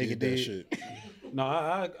 he did that shit. No,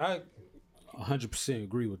 I 100%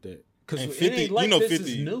 agree with that. Because 50, like, you know, 50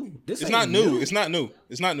 is new. It's not new. It's not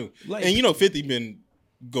new. Like, and you know, 50 been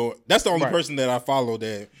going. That's the only person that I follow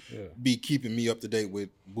that be keeping me up to date with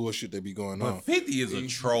bullshit that be going on. 50 is a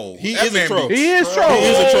troll. He is a troll. He is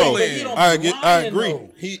a troll. I agree.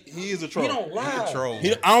 He is a troll. He don't lie. He's a troll.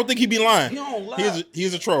 I don't think he be lying. He don't lie. He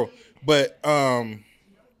is a troll. But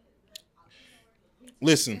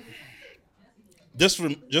listen, just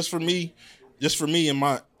for me in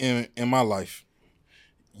my life,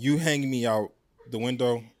 you hang me out the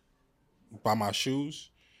window by my shoes,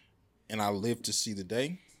 and I live to see the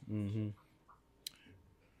day. Mm-hmm.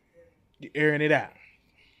 You're airing it out.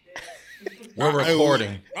 We're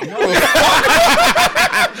recording. I know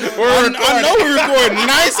we're recording.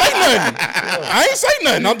 And I ain't say nothing. I ain't say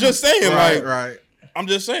nothing. I'm just saying, right. I'm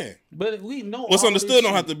just saying. But we know what's understood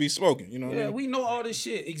don't have to be spoken. You know what I mean? We know all this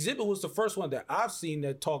shit. Exhibit was the first one that I've seen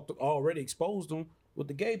that already exposed them with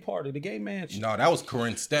the gay party, the gay man shit. No, that was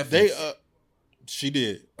Corinne Stephens. She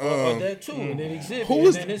did. That too. And then Exhibit. Who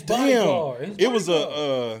was his damn? It was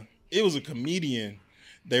a comedian.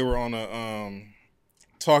 They were on a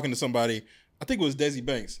talking to somebody. I think it was Desi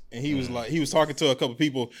Banks, and he was talking to a couple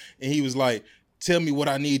people, and he was like, "Tell me what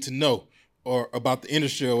I need to know or about the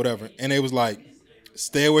industry or whatever." And they was like,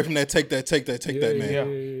 "Stay away from that. Take that, man."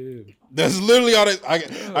 Yeah. That's literally all that I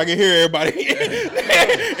can hear everybody.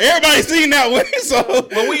 Everybody seen that one. So,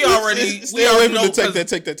 but we already know, take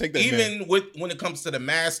that. Even man. when it comes to the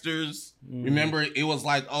Masters, remember it was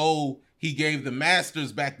like, oh, he gave the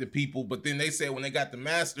Masters back to people, but then they said when they got the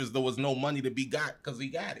Masters, there was no money to be got because he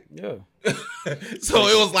got it. Yeah. So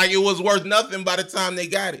it was like it was worth nothing by the time they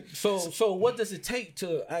got it. So what does it take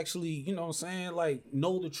to actually, you know what I'm saying, like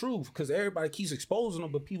know the truth? Because everybody keeps exposing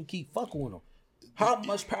them, but people keep fucking with them. How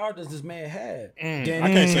much power does this man have? I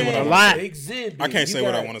can't say what I want to say. Exhibit. I can't You say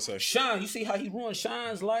what I got want to say. Shine, you see how he ruined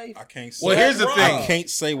Shine's life? I can't say. Well, here's the thing. I can't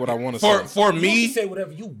say what I want to say. For You me, can say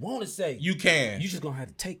whatever you want to say. you can. You just gonna have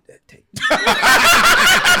to take that tape.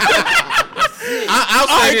 I'll All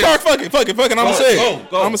say right, this. fuck it. I'm gonna say it.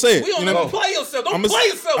 Go. I'm gonna say it. We don't You know? even play yourself. Don't I'ma- play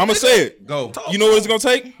yourself. I'm gonna nigga. say it. Go. You know what it's gonna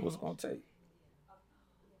take? What's it gonna take?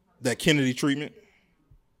 That Kennedy treatment.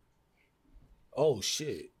 Oh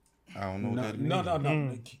shit. I don't know. No. I don't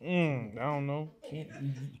know.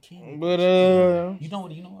 Can't. But You know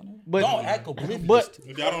what? But- don't act oblivious. but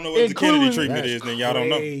If y'all don't know what the Kennedy Including- treatment is, then y'all don't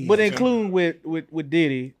know. crazy. but including with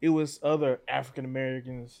Diddy, it was other African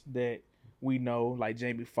Americans that we know, like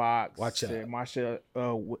Jamie Foxx, Watch out. Marcel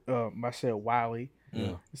Wiley,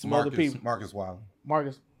 Yeah. some other people. Marcus Wiley.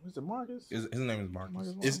 Marcus, is it Marcus? His name is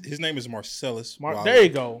Marcus. His name is Marcellus. Wiley. There you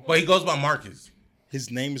go. But he goes by Marcus. His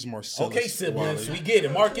name is Marcellus. Okay, siblings, Wiley. we get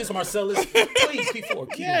it. Marcus, Marcellus, please, P4.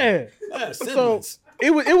 Keep Yeah. on. So Siblings.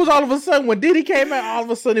 it was all of a sudden when Diddy came out, all of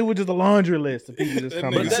a sudden it was just a laundry list of people just That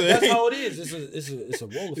coming nigga out. said- That's how it is. It's a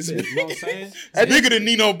roll of fit. You know what I'm saying? It's bigger than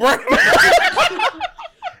Nino Brown.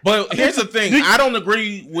 But here's the thing. I don't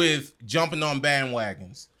agree with jumping on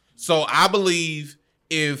bandwagons. So I believe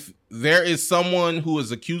if there is someone who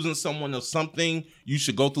is accusing someone of something, you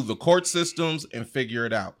should go through the court systems and figure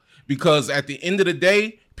it out. Because at the end of the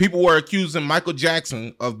day, people were accusing Michael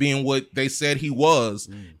Jackson of being what they said he was.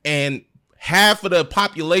 And half of the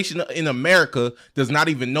population in America does not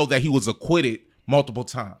even know that he was acquitted multiple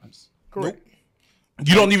times. Correct.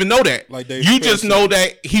 You don't even know that. Like Dave you Chappelle just said. know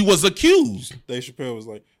that he was accused. Dave Chappelle was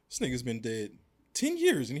like, this nigga's been dead 10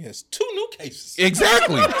 years and he has 2 new cases.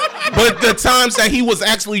 Exactly. But the times that he was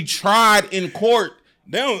actually tried in court,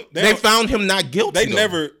 they found him not guilty. They though.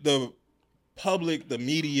 never, the public, the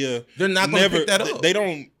media, They're not gonna never pick that up. They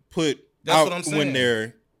don't put That's out what I'm saying. when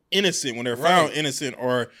they're innocent, when they're found innocent,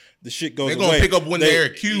 or the shit goes They're away. gonna pick up when they're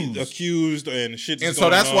accused. And shit. And so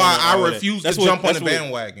that's why I refuse to jump on the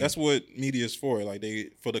bandwagon. That's what media is for. Like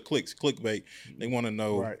for the clicks, clickbait. They want to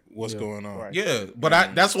know what's going on. Right. Yeah,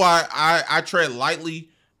 but that's why I tread lightly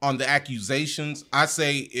on the accusations. I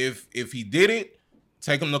say if he did it,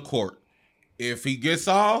 take him to court. If he gets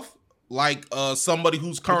off, like somebody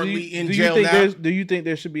who's currently in jail now, Do you think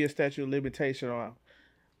there should be a statute of limitation on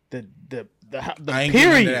the I ain't getting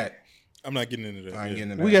period? into that. I'm not getting into that. I ain't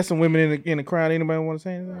getting into We that. got some women in the crowd. Anybody want to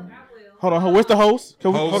say anything? Hold on. Where's the host?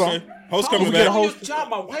 Hold on. Host We coming get a back. host. Job,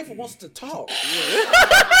 my wife wants to talk.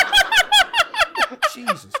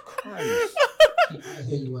 Jesus Christ.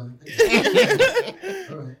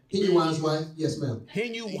 Henny-Wine's wife. Yes, ma'am.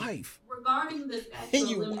 Henny wife. Regarding the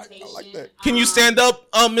statute of limitation, I like that. Can you stand up,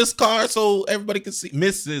 Miss Carr, so everybody can see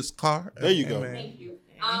Mrs. Carr? There you go. Thank you.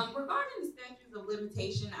 Regarding the statutes of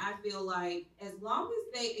limitation, I feel like as long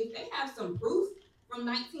as if they have some proof from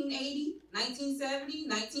 1980, 1970,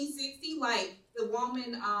 1960, like the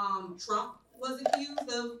woman Trump was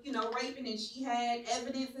accused of, raping, and she had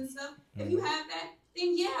evidence and stuff. If you have that,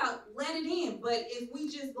 then yeah, let it in. But if we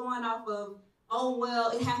just going off of, oh,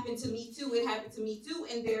 well, it happened to me too,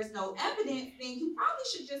 and there's no evidence, then you probably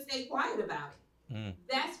should just stay quiet about it.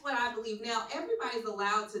 That's what I believe. Now, everybody's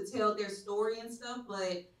allowed to tell their story and stuff,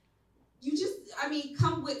 but you just,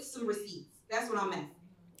 come with some receipts. That's what I'm asking.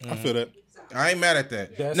 I feel that. I ain't mad at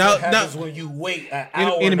that. That's now, what happens when you wait an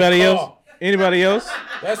hour. Anybody in the else? car. Anybody else?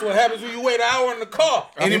 That's what happens when you wait an hour in the car.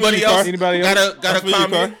 anybody else? Anybody else? Got a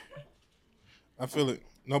comment? I feel it.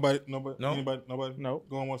 Nobody. No. Anybody? Nobody? No.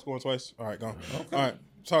 Going once, going twice. All right, go. All right.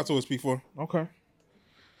 Talk to us, P4. Okay.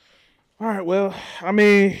 All right. Well,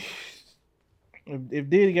 if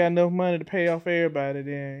Diddy got enough money to pay off everybody,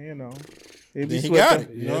 then it'd be Then he swept got up.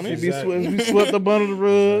 it. You know what I mean? It'd be swept up under the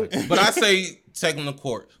rug. But I say take him to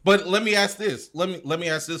court. But let me ask this. Let me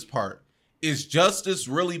ask this part. Is justice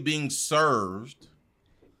really being served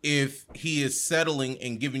if he is settling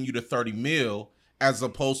and giving you the 30 mil as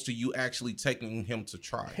opposed to you actually taking him to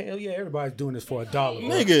trial? Hell yeah, everybody's doing this for $1. Bro.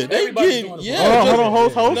 Nigga, they Everybody's get doing it for yeah. Hold on,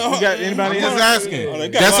 host. No, You got anybody I'm else? just asking. Oh, they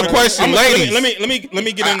got That's lot a of- question, I'm- ladies. Let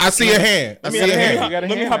me get in. I see a hand. I see a hand. got a Let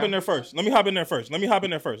me hand hop now. in there first. Let me hop in there first. Let him hop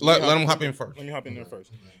in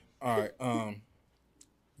first. All right.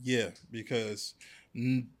 Yeah, because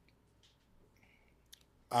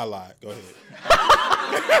I lied. Go ahead.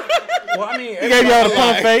 Well, I mean, He gave y'all the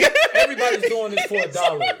pump fake. everybody's doing this for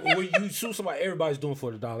 $1. When you sue somebody, everybody's doing it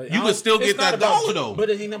for $1. You can still It's get not that about- dollar, though. But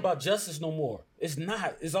it ain't about justice no more. It's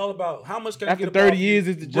not. It's all about how much can I After get 30 years,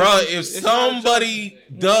 is the Bruh, if It's not somebody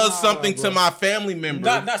does Nah, something bro. to my family member,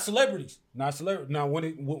 Not celebrities. Not celebrities. Now, when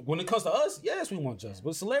it comes to us, yes, we want justice.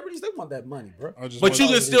 But celebrities, they want that money, bro. I just but want- you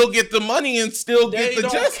can still get the money and still They get the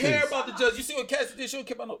don't justice. care about the justice. You see what Cassie did? She don't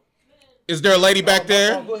care about no. Is there a lady back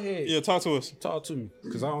there? Go ahead. Yeah, talk to us. Talk to me,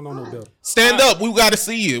 because I don't know no better. Stand up. We got to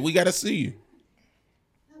see you. We got to see you.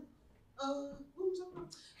 What was I talking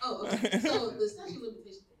about? Oh, okay. So the statute of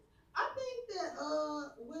limitations. I think that,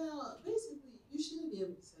 well, basically, you should be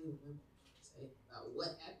able to say whatever you say about what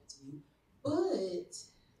happened to you. But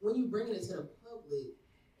when you bring it to the public,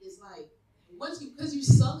 it's like, because you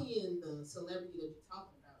sullying the celebrity that you're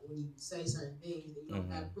talking about when you say certain things that you don't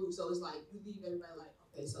have proof. So it's like, you leave everybody like,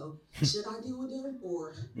 okay, so should I deal with them?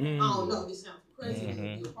 Or, I don't know, this sounds crazy to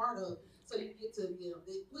be a part of. So you get to,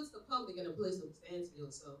 it puts the public in a place of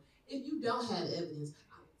standstill. So if you don't have evidence,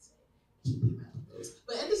 I would say keep your mouth closed.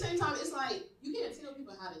 But at the same time, it's like you can't tell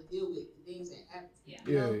people how to deal with the things that happen. Yeah.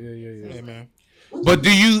 Hey, man.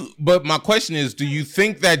 But my question is, do you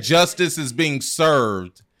think that justice is being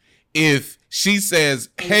served if she says,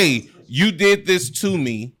 hey, you did this to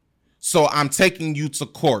me, so I'm taking you to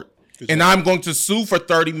court and I'm going to sue for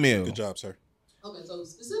 $30 million? Good job, sir. Okay, so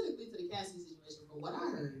specifically to the Cassie situation, from what I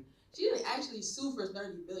heard, she didn't actually sue for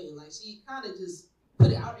 $30 million. Like, she kind of just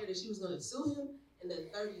put it out there that she was going to sue him, and then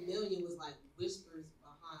 $30 million was like whispers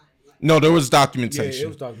behind. Like, No, there was documentation. Yeah, it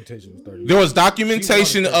was documentation. It was 30. There was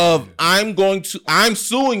documentation of I'm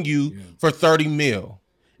suing you for $30 million.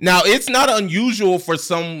 Now, it's not unusual for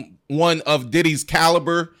someone of Diddy's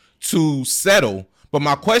caliber to settle, but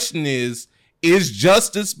my question is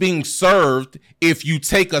justice being served if you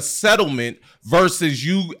take a settlement versus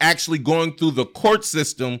you actually going through the court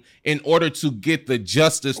system in order to get the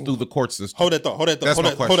justice through the court system? Hold that thought. That's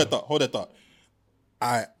my question. Hold that thought.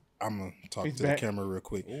 I'm gonna talk to the camera real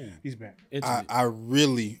quick. He's back.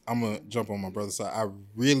 I'm gonna jump on my brother's side. I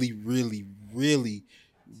really, really, really,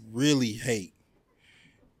 really hate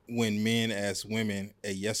when men ask women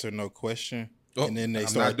a yes or no question, and then they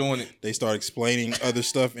start doing it. They start explaining other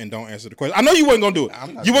stuff and don't answer the question. I know you wasn't gonna do it.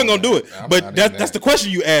 You wasn't gonna do it, but that's the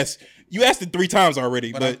question you asked. You asked it 3 times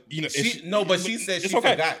already, but you know. She said she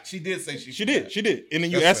forgot. She did say she did, and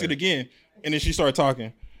then you asked it again, and then she started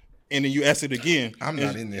talking. And then you asked it again. I'm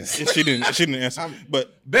not in this. She didn't answer.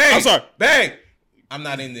 But bang, I'm sorry. Bang. I'm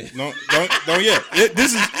not in this. No, don't yet.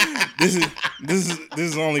 This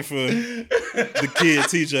is only for the kid,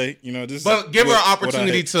 TJ. You know, this. But give her an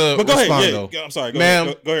opportunity to but go respond, ahead. though. Yeah, I'm sorry. Go ma'am,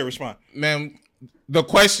 ahead. Go ahead. Respond, ma'am. The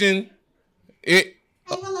question. A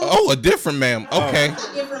different ma'am. Okay.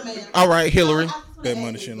 All right, Hillary. Bet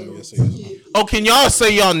money she don't yes or yes. Oh, can y'all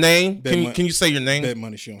say y'all name? Can you say your name? Bet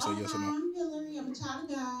money she don't say yes or no. Hillary, I'm a child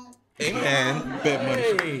of God. Amen. Bet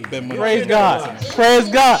money. Bet money. Praise God. Praise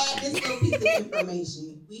God. This little piece of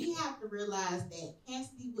information. We have to realize that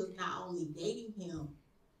Cassidy was not only dating him,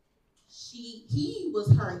 he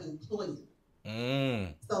was her employer.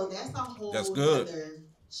 So that's a whole. That's good.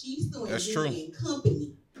 She's suing That's him true. in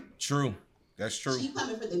company. True. That's true. She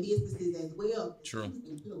coming for the businesses as well. True.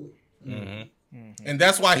 Mm-hmm. And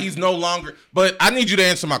that's why he's no longer. But I need you to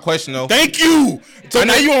answer my question, though. Thank you. So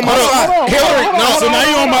now you on my side, Hillary. No. So now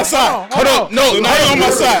you on my side. Hold up. No. So now you on my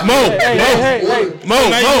side. Mo.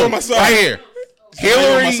 Right here.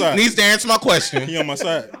 Hillary my side. needs to answer my question He on my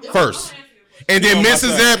side. first. And then on my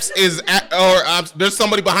Mrs. side. Epps is, there's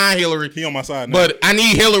somebody behind Hillary. He on my side now. But I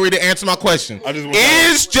need Hillary to answer my question.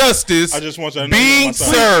 Is justice I just want y'all to know being my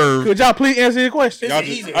side. served Could y'all please answer your question? I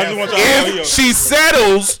just want y'all to know. if she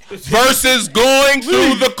settles versus going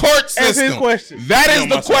through the court Answer his system? question. That He is on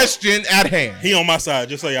the my side. question at hand. He on my side,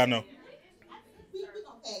 just so y'all know. We gonna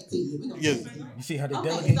tag team. We gonna Yes. tag team. You see how they Okay,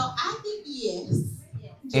 delegate? so I think yes.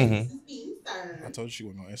 Justice is being served. I told you she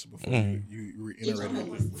wasn't gonna answer before you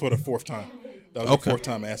reiterated for the 4th time. That was the 4th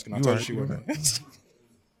time asking. I told you she wasn't gonna answer.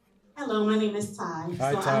 Hello, my name is Ty.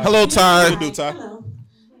 Hi, Ty. Hello, Ty. Do Ty. Hello.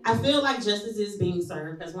 I feel like justice is being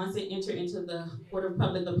served because once it entered into the court of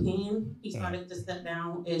public opinion, he started to step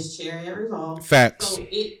down as chair at Revolve. Facts. So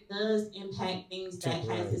it does impact things that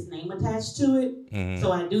has his name attached to it.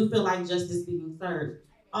 So I do feel like justice being served.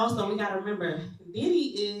 Also, we gotta remember,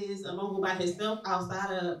 Diddy is a mogul by himself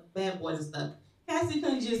outside of Bad Boys and stuff. Cassie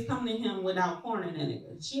couldn't just come to him without cornering that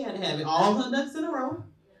nigga. She had to have it all her ducks in a row,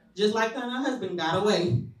 just like her and her husband got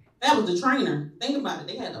away. That was the trainer. Think about it.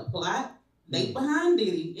 They had a plot, date behind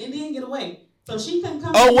Diddy, and then get away. So she couldn't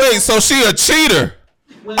come. Oh, wait, so she a cheater?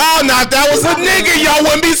 Oh, no, if that was a nigga, y'all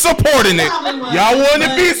wouldn't be supporting it. Y'all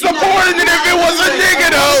wouldn't be supporting it if it was a nigga,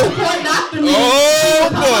 though.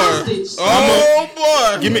 Oh,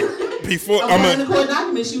 boy. Give me before According to court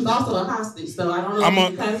documents, she was also a hostage. So I don't know if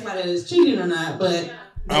you can classify that as cheating or not, but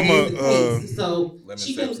so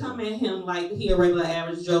she couldn't come at him like he a regular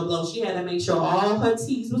average Joe Blow. She had to make sure all her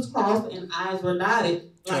T's was crossed and I's were dotted.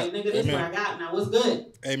 Like, nigga, this is what I got, and I was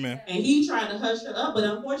good. Amen. And he tried to hush her up, but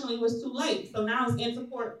unfortunately it was too late. So now it's into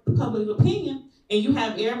court public opinion, And you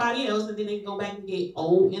have everybody else, and then they go back and get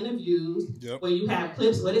old interviews where you have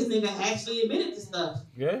clips where this nigga actually admitted to stuff.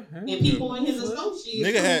 Yeah. And people in his associates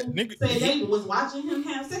say they was watching him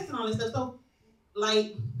have sex and all this stuff. So,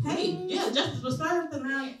 like, hey, justice was served, and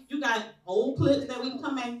now you got old clips that we can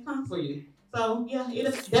come back and come for you. So, yeah, it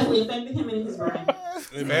has definitely affected him in his brain.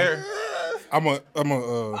 Fair. I don't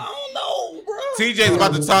know, bro. TJ's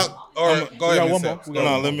about to talk. Or go ahead, Miss Epps.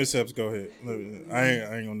 No, let Miss Epps go ahead.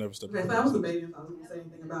 I ain't gonna never step. Okay, so I was debating if I was gonna say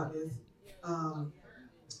anything about this,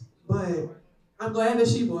 but I'm glad that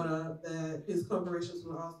she brought up that his corporations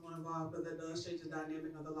were also involved, but that does change the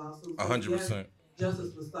dynamic of the lawsuit. 100%.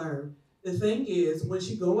 Justice was served. The thing is, when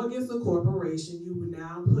you go against a corporation, you are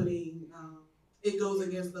now putting it goes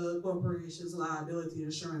against the corporation's liability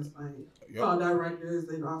insurance claim. All directors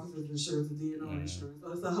and officers insurance and D&O insurance.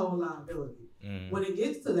 So it's a whole liability. When it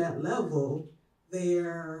gets to that level,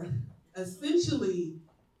 they're essentially,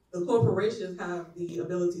 the corporations have the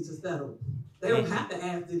ability to settle. They don't have to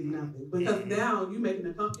ask Diddy nothing because now you're making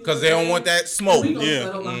a company. Because they don't want that smoke. We're going to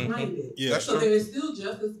settle behind it. Yeah, so there is still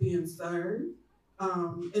justice being served.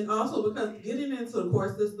 And also because getting into the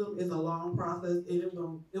court system is a long process and it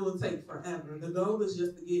will take forever. The goal is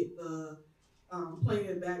just to get the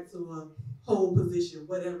plaintiff back to a whole position,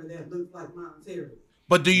 whatever that looks like monetarily.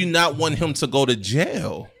 But do you not want him to go to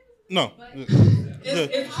jail? No.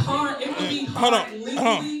 It's hard. It would be hard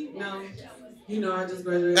legally. No. You know, I just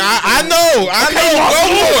graduated. I know. Go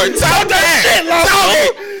for it. Talk that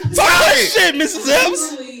shit. Talk that shit, Mrs.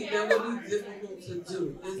 Epps. Legally, that would be difficult to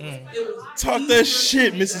do. It was Talk that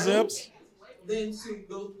shit, Mrs. Epps. Then to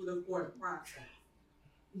go through the court process.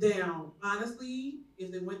 Now, honestly,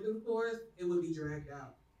 if they went through the courts, it would be dragged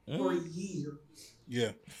out for years.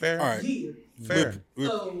 Yeah. Fair. All right. Years. Fair.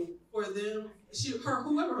 So for them,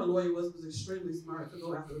 whoever her lawyer was extremely smart to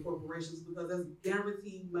go after the corporations because that's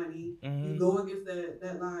guaranteed money. You go against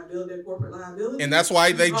that liability, that corporate liability, and that's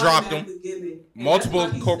why they dropped them. Multiple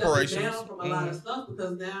corporations down from a lot of stuff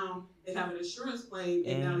because now they have an insurance claim,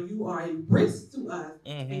 and now you are a risk to us,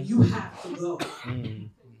 and you have to go.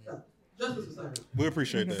 So, justice was served. We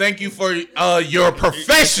appreciate that. Thank you for your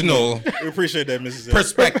professional. We appreciate that, Mrs. Epps.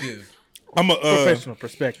 Perspective. Professional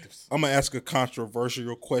perspectives. I'm gonna ask a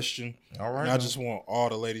controversial question. All right. And I just want all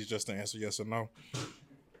the ladies just to answer yes or no.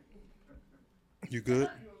 You good?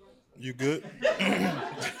 You good?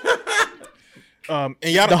 And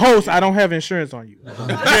y'all, the host, I don't have insurance on you. Yeah.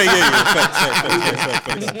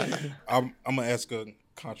 Facts. I'm gonna ask a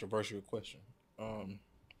controversial question.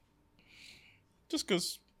 Just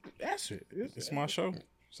cause That's it. it's my show.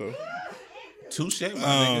 So Touche, my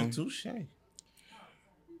nigga. Touche.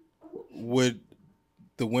 would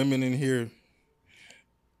the women in here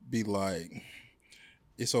be like,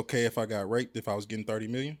 it's okay if I got raped if I was getting 30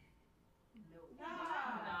 million?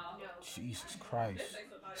 Jesus Christ.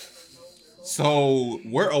 So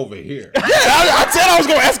we're over here. Yeah, I said I was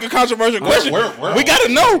gonna ask a controversial question. We gotta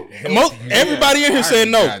know. Everybody in here said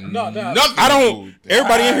no. I don't.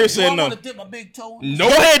 Everybody in here said no. I want to dip my big toe. Nope.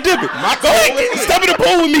 Go ahead, dip it. Go ahead, step in the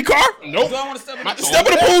pool with me, Car. Nope. Do I want to step in Step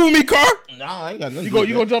in the pool with me, Car. Nah, I ain't got nothing.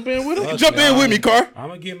 You gonna jump in with it? Jump in with me, Car. I'm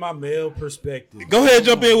gonna get my male perspective. Go ahead,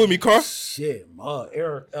 jump in with me, Car. Shit,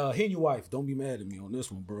 Eric, him your wife. Don't be mad at me on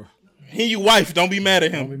this one, bro. He your wife. Don't be mad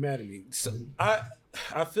at Don't be him. mad at me. So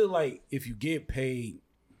I feel like if you get paid,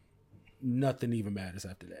 nothing even matters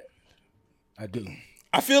after that. I do.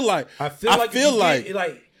 I feel like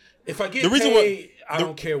if I get The reason paid, why- I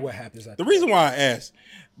don't care what happens after the reason why I asked,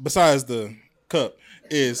 besides the cup,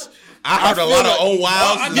 is I heard a lot of old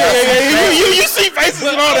wives. Yeah. You see faces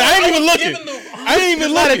and all that. I ain't even looking.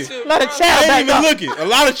 A lot of chatter. I ain't even looking. A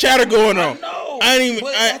lot of chatter going on. No, I ain't even.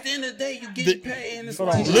 but at the end of the day, you get paid, and it's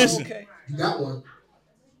like, Listen. okay. You got one.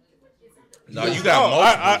 No, you got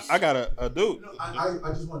multiples. I got a dude.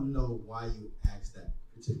 I just want to know why you asked that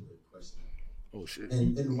particular question. Oh shit.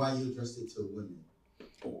 And why you addressed it to women.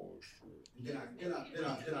 Oh shit. Did I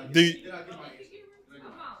Do you- get my answer?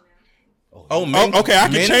 Oh, man. Okay, I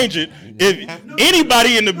can change it. If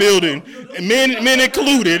anybody in the building, men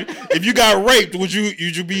included, if you got raped, would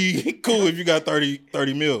you be cool if you got 30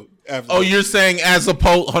 mil after? Oh, you're saying as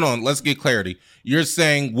opposed. Hold on, let's get clarity. You're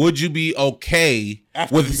saying would you be okay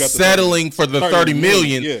After with you got the settling for the 30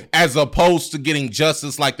 million yeah. as opposed to getting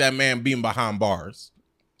justice like that man being behind bars?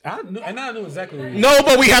 I knew exactly what you No,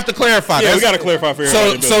 but we have to clarify. Yeah, we got to clarify for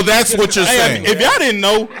everybody. So that's what you're saying. If y'all didn't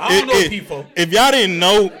know, I don't know people. If y'all didn't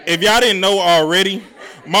know already,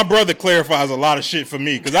 my brother clarifies a lot of shit for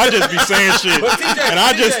me because I just be saying shit and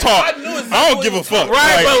I just talk. I knew I don't give a fuck.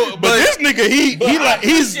 Right, Like, but this nigga,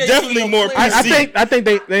 he's definitely more PC. I think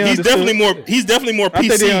they He's understood. definitely more PC. I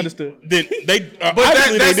think they understood. Than they. But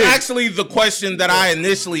that's actually the question that I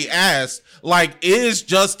initially asked. Like, is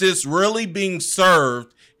justice really being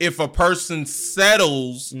served if a person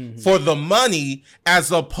settles for the money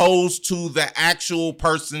as opposed to the actual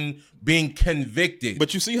person being convicted?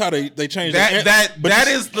 But you see how they changed that.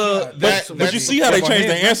 But you see how they changed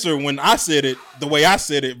the answer when I said it the way I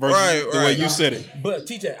said it versus the way you said it. But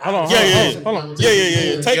TJ, hold on. Take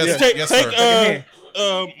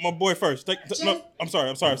my boy first. No, I'm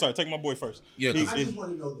sorry. Take my boy first. Yeah, I just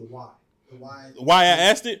want to know the why. Why I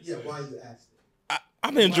asked it? Yeah, why you asked it.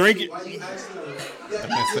 I've been drinking. Why you asked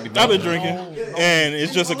it? I've been drinking, and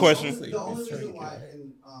it's just a question. The only reason why,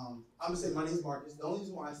 and I'm gonna say my name's Marcus. The only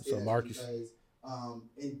reason why I say that is because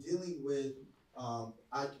in dealing with, I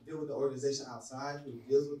deal with the organization outside who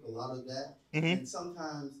deals with a lot of that, and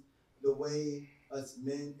sometimes the way us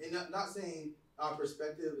men, and not saying our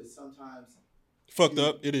perspective is sometimes fucked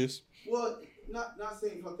up. It is. Well, not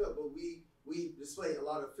saying fucked up, but we display a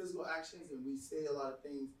lot of physical actions and we say a lot of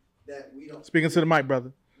things that we don't. Speaking to the mic,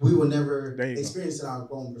 brother. We will never experience in our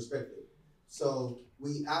own perspective. So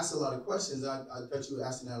we ask a lot of questions. I thought you were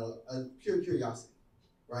asking out of a pure curiosity,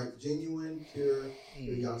 right? Genuine, pure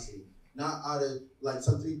curiosity. Not out of like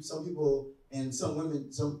some people and some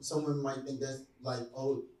women might think that's like,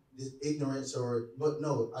 oh, this ignorance but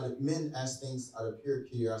no, out of men ask things out of pure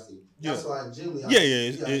curiosity. That's why I genuinely I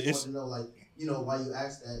just want to know, like, why you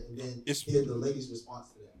asked that, and then hear the lady's response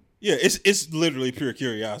to that. Yeah, it's literally pure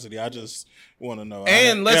curiosity. I just want to know.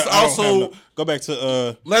 And let's also go back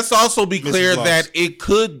to. Let's also be Mrs. clear Voss. that it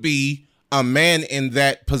could be a man in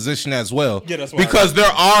that position as well. Yeah, that's why because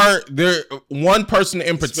there one person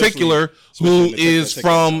in particular who is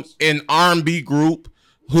from an R&B group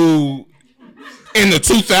who in the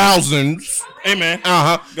 2000s. Hey man.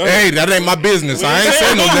 Hey, that ain't my business. I ain't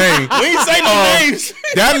saying no name. We ain't say no names.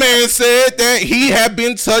 That man said that he had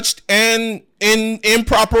been touched and in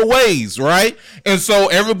improper ways, right? And so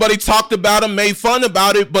everybody talked about him, made fun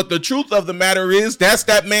about it, but the truth of the matter is that's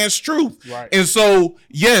that man's truth. Right. And so,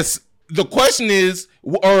 yes, the question is,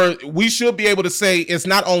 or we should be able to say it's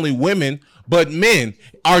not only women, but men.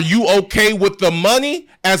 Are you okay with the money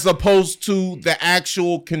as opposed to the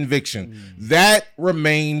actual conviction? That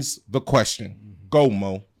remains the question. Go,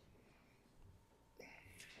 Mo.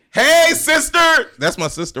 Hey, sister. That's my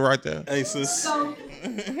sister right there. Hey, sis. So,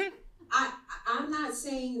 I'm not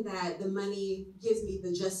saying that the money gives me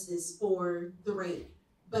the justice for the rape,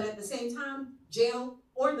 but at the same time, jail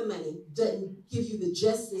or the money doesn't give you the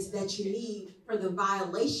justice that you need for the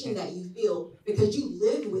violation that you feel because you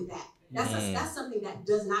live with that. That's something that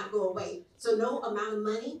does not go away. So no amount of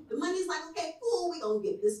money, the money's like, okay, cool, we're going to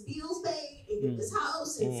get this bills paid and get this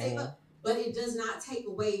house and save up, but it does not take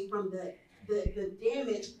away from the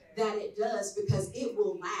damage that it does because it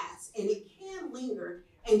will last and it can linger.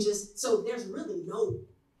 And just, so there's really no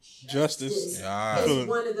justice. It's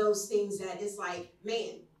one of those things that is like,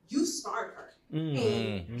 man, you scarred her.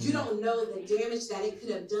 And you don't know the damage that it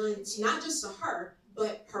could have done to not just to her,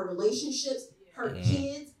 but her relationships, her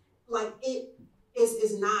kids. Like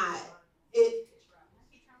it's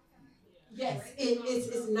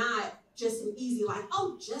not just an easy like,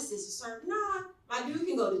 oh, justice is served. Nah, my dude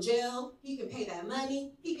can go to jail. He can pay that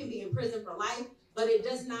money. He can be in prison for life. But it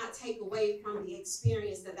does not take away from the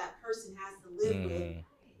experience that person has to live with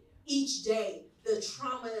each day. The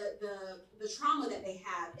trauma that they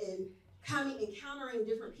have, and encountering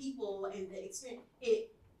different people, and the experience.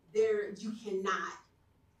 You cannot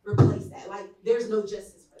replace that. Like there's no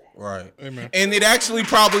justice for that. Right. Amen. And it actually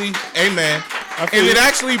probably, amen. And it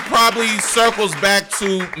actually probably circles back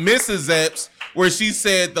to Mrs. Epps, where she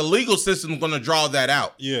said the legal system is going to draw that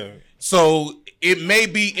out. Yeah. So it may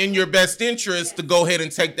be in your best interest to go ahead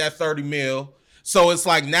and take that 30 mil. So it's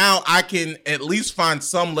like now I can at least find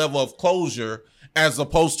some level of closure as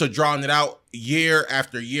opposed to drawing it out year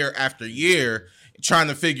after year after year, trying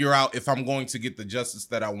to figure out if I'm going to get the justice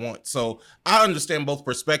that I want. So I understand both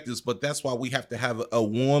perspectives, but that's why we have to have a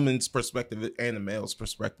woman's perspective and a male's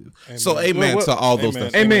perspective. Amen. So amen to all those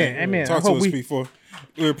things. Amen. Talk to us before.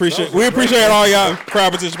 We appreciate all y'all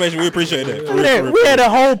crowd participation. We appreciate that. We had a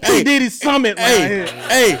whole P. Diddy summit. Hey,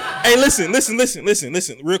 listen,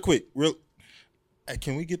 real quick. Hey,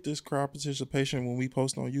 can we get this crowd participation when we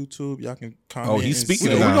post on YouTube? Y'all can comment. Oh, he's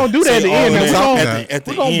speaking. We're going to do that at the end.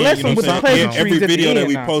 We're going to bless them with the pleasantries. Every video that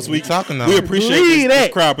we post, we appreciate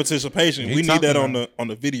this crowd participation. We need that on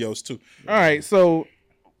the videos too. All right, so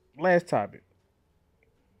last topic.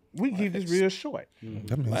 We can keep this real short.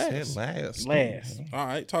 That man said last. Last. All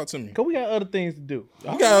right, talk to me. Because we got other things to do.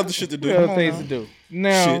 We got other shit to do. We got Come other on things now. to do.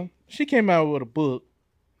 Now, Shit. she came out with a book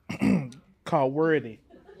called Worthy.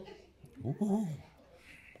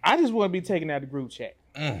 I just want to be taken out of the group chat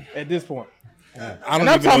at this point. I don't And I'm even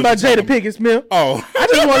know talking what about you're Jada Pinkett Smith. Oh. I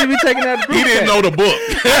just want to be taken out of the group He didn't chat. know the book.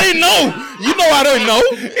 I didn't know. You know I didn't know.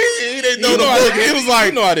 He didn't know You the know I book. didn't- He was like,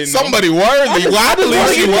 you know I didn't know. somebody worthy. Well, I believe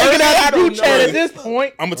want she to be taken out worthy. of the group chat at this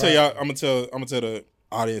point. I'm gonna tell y'all. I'm gonna tell the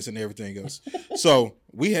audience and everything else. So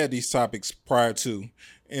we had these topics prior to,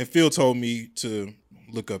 and Phil told me to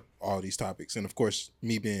look up all these topics. And of course,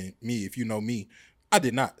 me being me, if you know me, I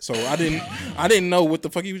did not. So I didn't know what the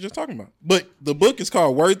fuck he was just talking about. But the book is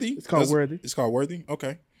called Worthy. It's called Worthy. It's called Worthy.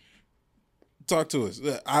 Okay. Talk to us.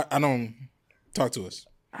 I don't talk to us.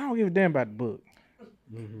 I don't give a damn about the book.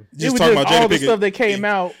 Just It was talking just about Jada all the Pinkett. stuff that came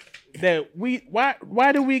out that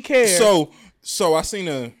why do we care? So I seen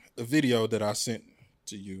a video that I sent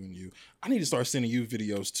to you and you. I need to start sending you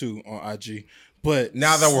videos too on IG. But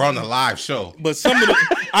Now that we're on the live show. But some of the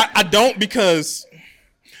I don't because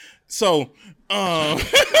so Get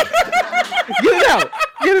it out.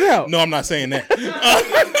 Get it out. no, I'm not saying that.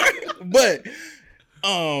 But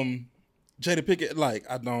Jada Pinkett, like,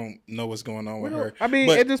 I don't know what's going on with her. I mean,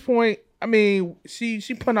 but at this point, I mean, she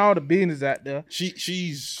putting all the business out there.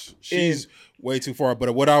 she's way too far.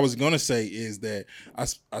 But what I was gonna say is that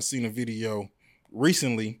I seen a video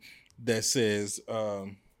recently that says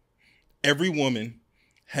every woman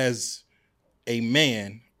has a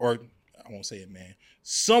man, or I won't say a man,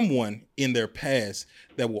 someone in their past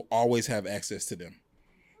that will always have access to them.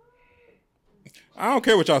 I don't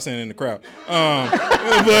care what y'all saying in the crowd.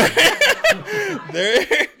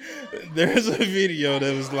 But there's a video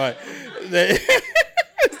that was like that.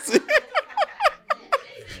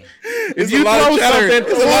 It's you a lot throw of chatter.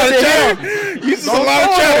 something, It's a lot of chatter. It's a lot of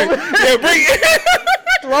chatter. Yeah, bring it.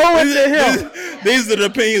 Throw it to him. These are the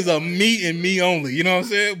opinions of me and me only. You know what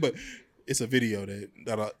I'm saying? But it's a video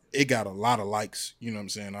that it got a lot of likes. You know what I'm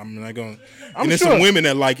saying? I'm not gonna. And there's some women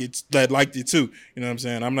that liked it too. You know what I'm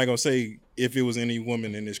saying? I'm not gonna say if it was any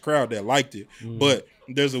woman in this crowd that liked it, but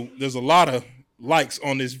there's a lot of likes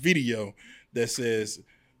on this video that says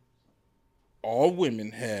all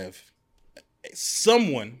women have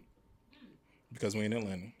someone, because we're in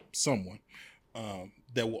Atlanta, someone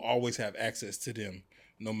that will always have access to them,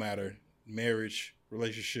 no matter marriage,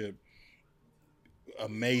 relationship,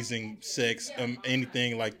 amazing sex,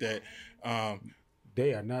 anything like that.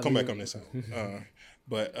 They are not. Come back on this side.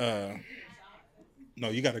 But no,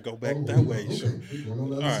 you got to go back that way. Okay. Sure. We're on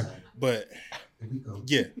the All other right, side. but Here we go.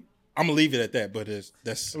 yeah, I'm gonna leave it at that. But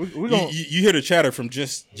that's We gonna- you hear the chatter from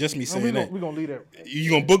just me saying that. We're going to leave that. You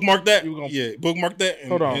gonna bookmark that? We gonna- Yeah, bookmark that. And,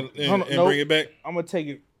 Hold on. and Hold on. and Nope. bring it back. I'm going to take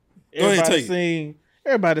it. Go ahead, Everybody take it.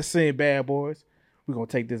 Everybody seen Bad Boys. We're going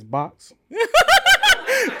to take this box. Throw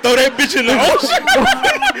that bitch in the ocean.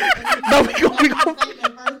 No,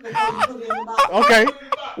 okay.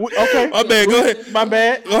 Okay. My bad. Go ahead. My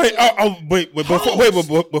bad. Go ahead. Wait.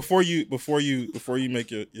 Before you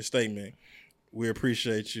make your statement, we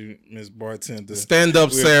appreciate you, Miss Bartender. Stand up,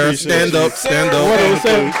 We Sarah. appreciate Stand you. up. Stand up. What it was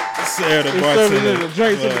saying? Sarah, the It's bartender. serving the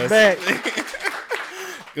drinks in the back.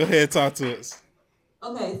 Go ahead, talk to us.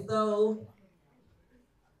 Okay, so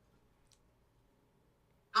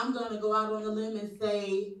I'm gonna go out on a limb and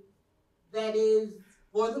say that is,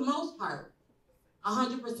 for the most part,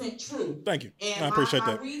 100% true. Thank you. And I appreciate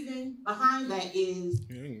my that. reason behind that is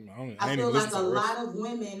I ain't feel even like listen a to the rest. lot of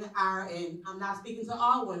women are, and I'm not speaking to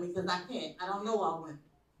all women because I can't. I don't know all women.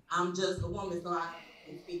 I'm just a woman, so I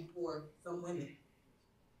can speak for some women.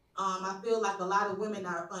 I feel like a lot of women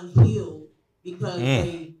are unhealed because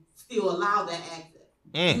they still allow that access.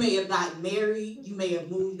 You may have gotten married, you may have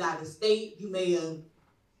moved out of state, you may have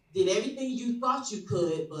did everything you thought you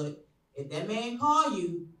could, but if that man call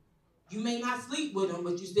you, you may not sleep with him,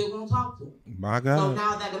 but you still gonna talk to him. My So God.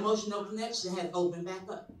 now that emotional connection has opened back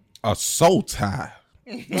up. A soul tie.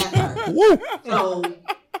 That part. Woo. So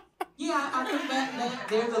yeah, I think that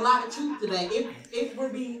there's a lot of truth to that. If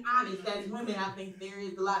we're being honest as women, I think there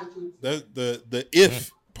is a lot of truth. The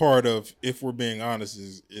if part of if we're being honest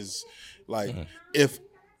is like if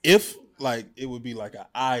like it would be like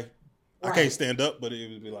I can't stand up, but it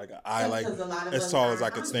would be like I That's like 'cause a lot of as us tall are as I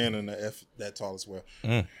could honest. stand, and the F that tall as well. Mm.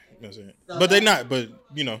 You know what I'm saying? So But they that's- not. But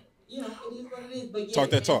you know, It is what it is. But yeah, Talk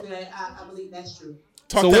that to answer talk. that, I believe that's true.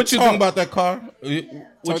 talk So that what you talk. think about that car? What Talk you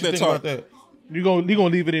that think talk. about that? You gonna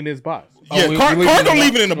leave it in this box. Yeah, Car gonna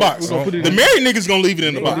leave it in the box. The married niggas gonna leave it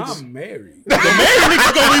in the box. I'm married. The married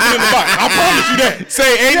niggas gonna leave it in the box. I promise you that. Say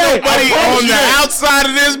ain't nobody on the outside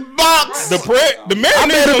of this box. The married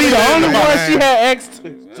niggas gonna be leave the that in only the one box. she had ex to.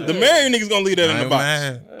 The married niggas gonna leave that in the box.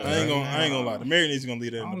 Man. I ain't gonna lie. The married niggas gonna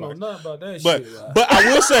leave that I in the don't know box. nothing about that But shit. but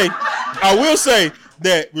I will say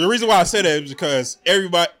that the reason why I say that is because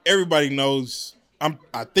everybody knows.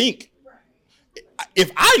 I think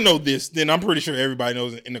if I know this, then I'm pretty sure everybody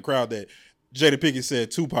knows in the crowd that Jada Pinkett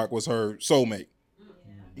said Tupac was her soulmate.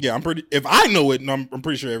 Yeah, if I know it, I'm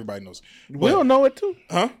pretty sure everybody knows. We'll know it too.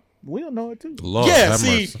 Huh? We'll know it too. Lord, yeah,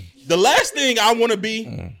 see, the last thing I want to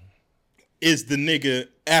be is the nigga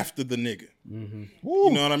after the nigga. Mm-hmm.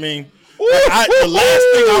 You know what I mean? The last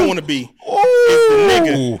thing I want to be is the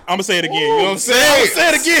nigga. I'm gonna say it again. You know what I'm saying? I'm gonna say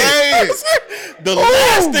it again. The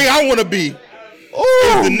last thing I want to be is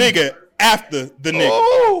the nigga after the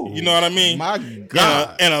nigga. You know what I mean? My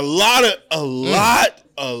God. And a lot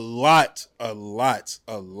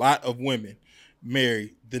of women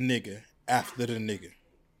marry the nigga after the nigga.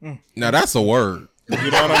 Now that's a word.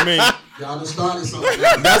 You know what I mean? Y'all done started something.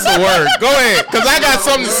 That's a word. Go ahead, cause I got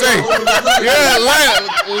something to say. Yeah,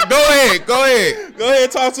 go ahead. Go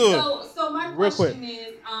ahead, talk to him. So my Real question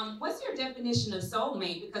is, what's your definition of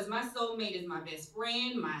soulmate? Because my soulmate is my best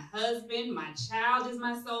friend, my husband, my child is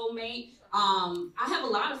my soulmate. I have a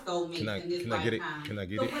lot of soulmates in this lifetime. Can I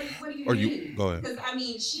get so it? What do you Or mean? you go ahead. Because I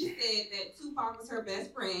mean, she said that Tupac was her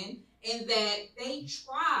best friend, and that they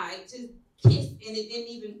tried to kiss and it didn't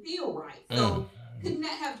even feel right. So couldn't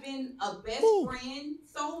that have been a best friend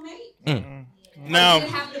soulmate? Now, or did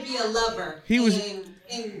it have to be a lover? He was.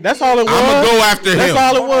 And That's all it was. I'm gonna go after him. That's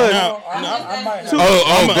all it was. Go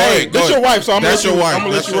ahead. That's your wife, so I'm gonna let you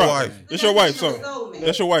rock. That's your wife. That's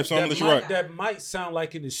your wife, so I'm gonna let you rock. That might sound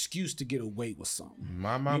like an excuse to get away with something. You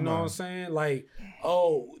know what I'm saying? Like,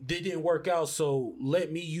 oh, they didn't work out, so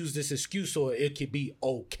let me use this excuse so it could be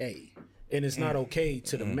okay. And it's not okay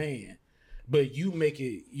to the man. But you're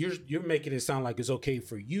making it sound like it's okay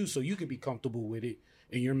for you, so you can be comfortable with it,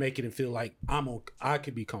 and you're making it feel like I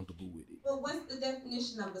could be comfortable with it. But what's the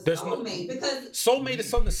definition of a soulmate? Because soulmate is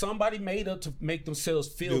something somebody made up to make themselves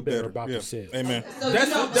feel better about themselves. Amen. It's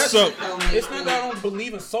not that I don't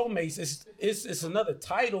believe in soulmates. It's another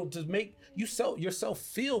title to make yourself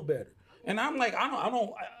feel better. And I'm like,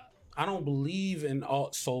 I don't believe in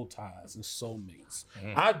all soul ties and soulmates.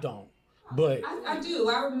 I don't. But I do.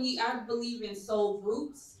 I believe in soul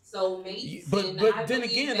groups, soulmates. But then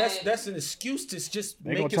again, that's an excuse to just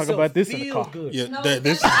They're make gonna talk yourself about this feel in the car. good. Yeah,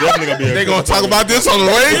 this is definitely gonna be. They're gonna talk about this on the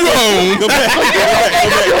way home. Go back.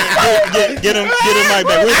 Get him right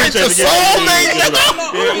back. We appreciate it.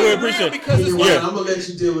 Yeah, we appreciate it. I'm gonna let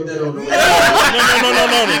you deal with that on the way.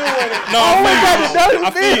 No.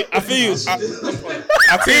 I feel you.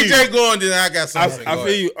 TJ going, then I got something. I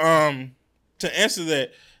feel you. To answer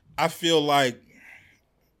that, I feel like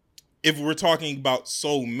if we're talking about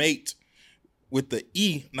soulmate with the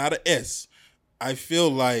E, not a S, I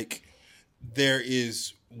feel like there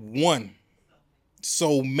is one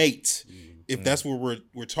soulmate. If that's what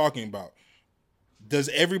we're talking about, does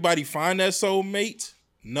everybody find that soulmate?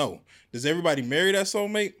 No. Does everybody marry that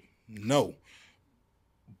soulmate? No.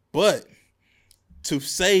 But to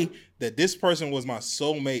say that this person was my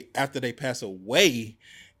soulmate after they pass away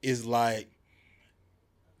is like.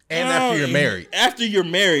 And after you're married. After you're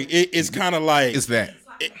married, it's kind of like. It's that.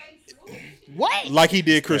 What? Like he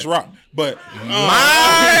did Chris Rock. But.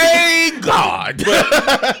 My God. But.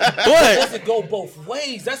 Does it go both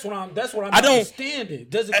ways? That's what I'm understanding.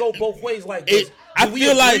 Does it go both ways? Like, I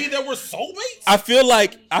feel like that we're soulmates? I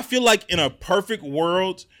feel like in a perfect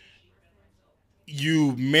world,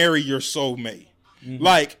 you marry your soulmate. Mm-hmm.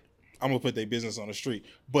 Like, I'm gonna put their business on the street,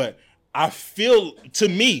 but I feel, to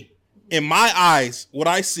me, in my eyes, what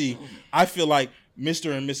I see, I feel like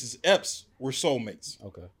Mr. and Mrs. Epps were soulmates.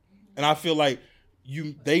 Okay. And I feel like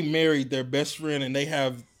they married their best friend, and they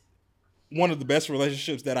have one of the best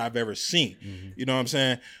relationships that I've ever seen. Mm-hmm. You know what I'm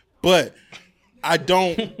saying? But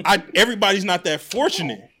everybody's not that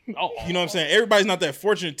fortunate. You know what I'm saying? Everybody's not that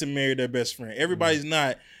fortunate to marry their best friend. Everybody's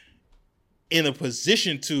not in a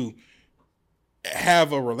position to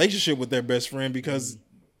have a relationship with their best friend because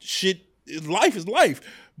life is life.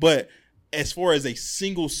 But as far as a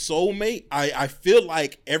single soulmate, I feel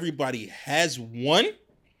like everybody has one,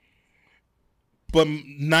 but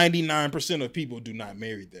 99% of people do not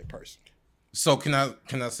marry that person. So can I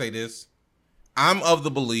say this? I'm of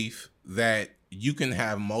the belief that you can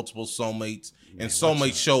have multiple soulmates, and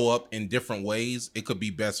soulmates show up in different ways. It could be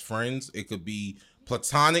best friends. It could be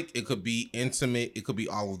platonic, it could be intimate, it could be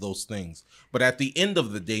all of those things. But at the end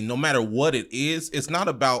of the day, no matter what it is, it's not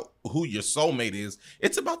about who your soulmate is.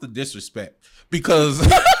 It's about the disrespect. Because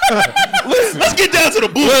let's get down to the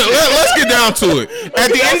bullshit. Let's get down to it.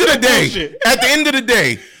 At the end of the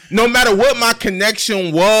day, no matter what my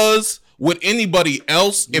connection was with anybody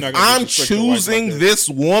else, if I'm choosing this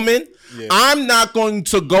woman, I'm not going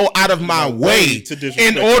to go out of my way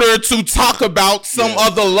in order to talk about some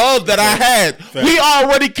other love that I had. We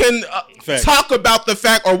already can talk about the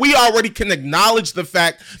fact, or we already can acknowledge the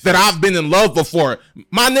fact that I've been in love before.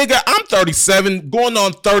 My nigga, I'm 37, going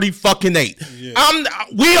on 30 fucking 8.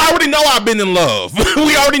 We already know I've been in love.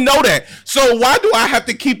 We already know that. So why do I have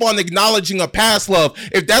to keep on acknowledging a past love?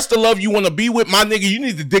 If that's the love you want to be with, my nigga, you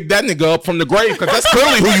need to dig that nigga up from the grave, because that's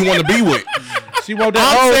clearly who you want to be with.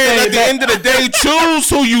 I'm saying at the end of the day, choose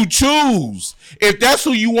who you choose. If that's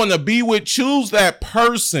who you want to be with, choose that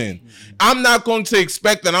person. I'm not going to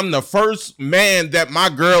expect that I'm the first man that my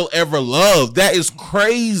girl ever loved. That is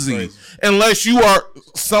crazy. Unless you are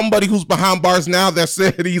somebody who's behind bars now that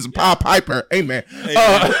said he's a Pied Piper. Amen.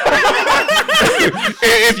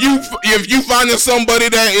 If you finding somebody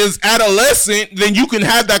that is adolescent, then you can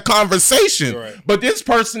have that conversation. Right. But this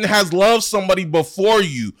person has loved somebody before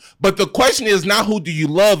you. But the question is not who do you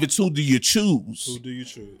love, it's who do you choose. Who do you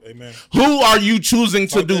choose? Amen. Who are you choosing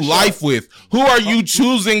to do life with? Who are you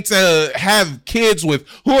choosing to have kids with?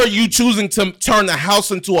 Who are you choosing to turn the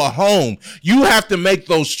house into a home? You have to make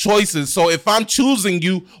those choices. So if I'm choosing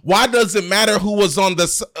you, why does it matter who was on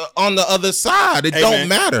the other side? It don't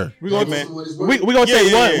matter. We gonna take one. We gonna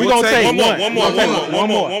take one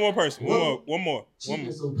more person. One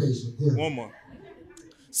more.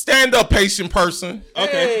 Stand up, patient person.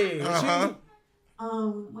 Okay. When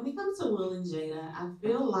it comes to Will and Jada, I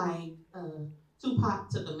feel like Tupac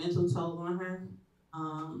took a mental toll on her.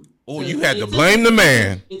 You had to blame the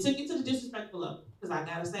man. It took it to the disrespectful level, because I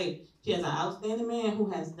gotta say, she has an outstanding man who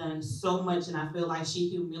has done so much, and I feel like she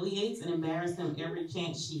humiliates and embarrasses him every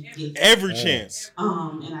chance she gets. Every chance.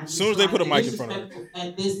 And I as soon as they put a mic in front of her.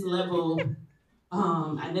 At this level,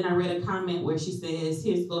 and then I read a comment where she says,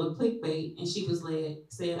 "Here's go to clickbait," and she was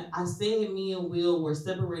said, "I said me and Will were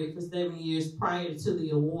separated for 7 years prior to the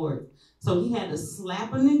award, so he had to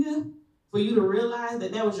slap a nigga for you to realize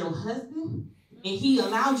that was your husband, and he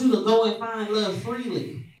allowed you to go and find love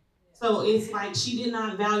freely." So it's like she did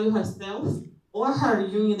not value herself or her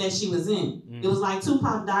union that she was in. It was like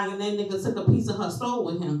Tupac died and that nigga took a piece of her soul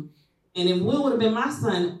with him. And if Will would have been my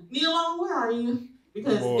son, Neil Long, where are you?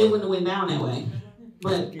 Because it wouldn't have went down that way.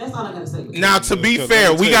 But that's all I gotta say. Now, to be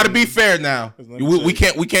fair, we gotta be fair now. We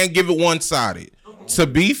can't give it one-sided. Okay. To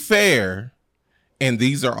be fair, and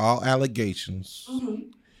these are all allegations.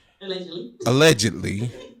 Allegedly,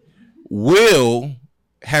 Will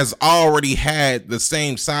has already had the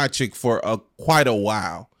same side chick for quite a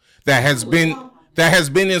while. That has been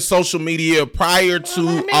in social media prior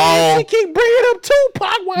to all. She keep bringing up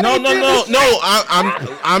Tupac. No.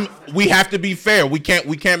 We have to be fair. We can't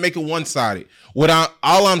make it one-sided.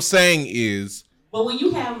 All I'm saying is. But when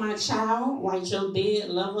you have my child write your dead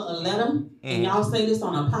lover a letter, and y'all say this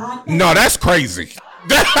on a podcast. No, that's crazy.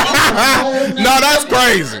 No, that's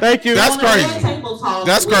crazy. Thank you. That's crazy.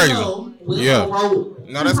 That's crazy. Yeah.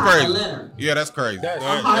 No, that's crazy. Yeah, that's crazy. A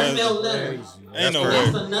heartfelt letter. Ain't no way.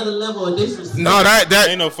 That's another level of disrespect. No, that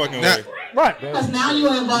ain't no fucking way. Right. Because now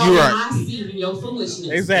you're involved in my seed and your foolishness.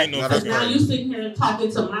 Exactly. Because now you sitting here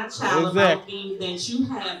talking to my child about things that you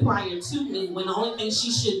had prior to me, when the only thing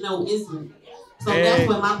she should know is me. So that's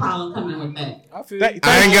where my problem coming with that. I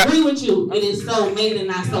agree with you. It is so made and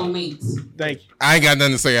not so mates. Thank you. I ain't got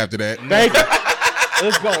nothing to say after that. Thank you.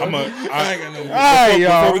 Let's go.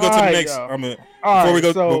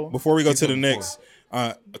 Before we go to the next,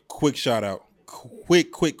 a quick shout out.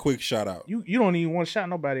 Quick shout out. You don't even want to shout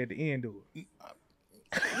nobody at the end, do it?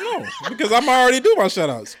 No, because I'm already do my shout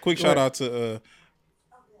outs. Quick shout out to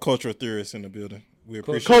cultural theorists in the building. We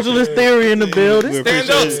appreciate culturalist theory in the building.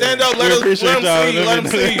 Stand up. Let them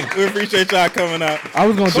see. We appreciate y'all coming out. I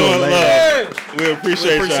was gonna do it later. We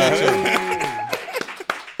appreciate y'all.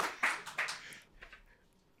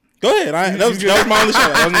 Go ahead. That was my only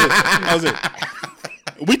shout out. That was it.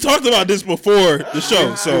 We talked about this before the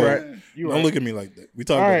show, so don't look at me like that. We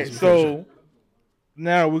talked about this before the show.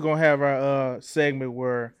 Now we're gonna have our segment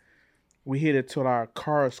where we hit it to our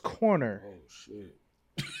Car's Corner. Oh shit.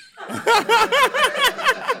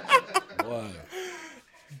 Wow.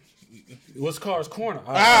 What's Car's Corner? You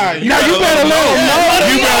better let them know.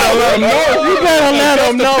 You better let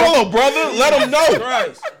them know. Hello, brother. Let them know.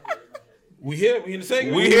 Christ. We here? We in the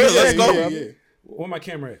segment? We here. Let's go. Where my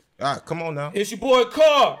camera at? All right, come on now. It's your boy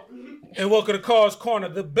Car. And welcome to Cars Corner,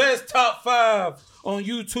 the best top 5 on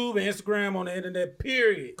YouTube and Instagram on the internet,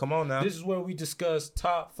 period. Come on now. This is where we discuss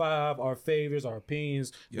top 5, our favorites, our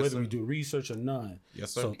opinions, Yes, whether sir. we do research or none.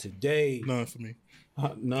 Yes, sir. So today, None for me.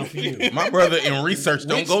 none for you. My brother and research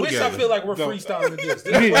don't go which together. I feel like we're freestyling this.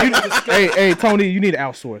 This is where we discuss- Hey, Tony, you need to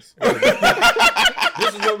outsource.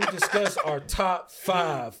 This is where we discuss our top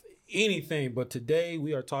 5 anything. But today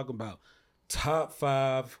we are talking about top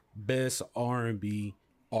 5 best R&B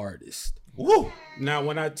artists. Woo. Now,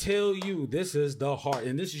 when I tell you this is the hard,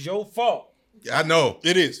 and this is your fault. I know.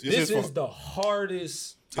 It is. It's This his is fault. the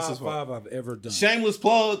hardest top his fault. 5 I've ever done. Shameless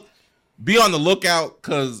plug. Be on the lookout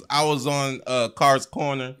because I was on Cars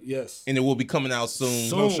Corner. Yes. And it will be coming out soon.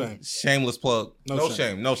 No shame. Shameless plug. No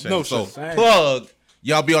shame. No shame. No So shame. plug.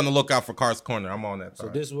 Y'all be on the lookout for Cars Corner. I'm on that. So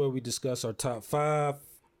this is where we discuss our top 5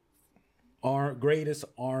 greatest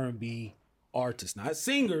R&B artists. Not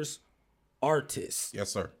singers, artists. Yes,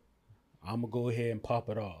 sir. I'm going to go ahead and pop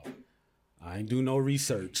it off. I ain't do no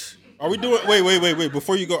research. Are we doing? Wait.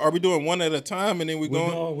 Before you go, are we doing one at a time and then we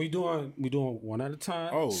going? We doing one at a time.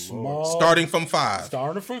 Oh, Lord. Small. Starting from 5.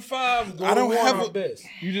 Starting from 5. I don't have our a- best.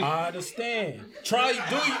 I understand. Try.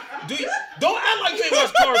 Do you? Don't act like you ain't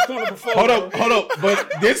watched Cars Corner before. Hold up.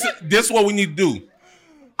 But this what we need to do.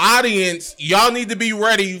 Audience, y'all need to be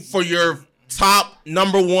ready for your top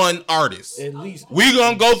number 1 artist. At least We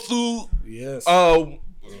gonna go through. yes.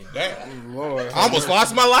 Damn. Lord, I almost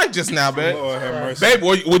lost my life just now, babe. Lord have mercy. Babe,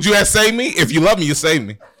 would you have saved me? If you love me, you save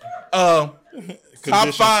me. Top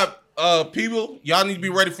Conditions. 5 people, y'all need to be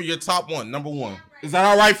ready for your top 1, number 1. Is that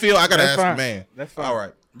all right, Phil? I gotta That's ask fine. the man. That's fine. All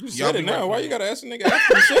right. You Y'all said be it now. ready. Why you gotta ask a nigga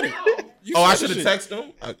after you said it? You Oh, I said should the have shit.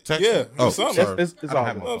 texted him. Yeah, Oh, something. sorry. It's I don't all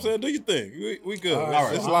have good. my You know what I'm phone. saying? Do your thing. We good. All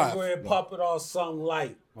right, It's so I'm live. gonna go ahead and pop it off some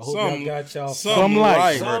light. I hope Some- y'all got y'all some light.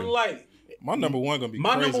 light. some light. My number 1 gonna be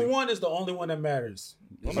My crazy. number 1 is the only one that matters.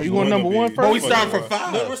 Are you going number 1 first? But we starting from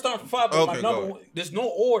 5. No, we're starting from 5, but my Okay, number go 1, there's no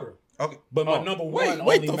order. Okay. But my number 1 only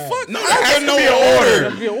Wait, the matters. fuck? No, there has to be an order.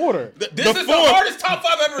 That'd be an order. This is the hardest top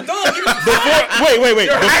 5 I've ever done. Give me some Wait.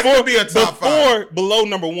 There has Before to be a top 5. below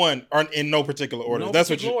number 1 are in no particular order. No that's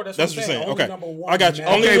what particular you. order, That's what you're saying. Only Okay, number 1 I got you.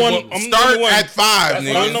 matters. Only Okay, one. well, I'm start number 1. at 5, That's what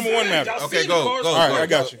nigga. I'm number 1 saying. matters. Y'all Okay, see the go, cars? go, All right, go, I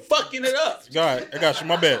got you. Fucking it up. All right, I got you.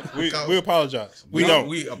 My bad. We apologize. We No, don't.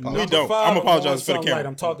 we We apologize. don't. Five, I'm apologizing for the something camera. light.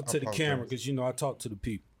 I'm talking to the Apologize. camera because I talk to the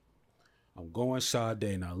people. I'm going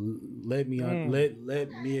Sade now. Let me let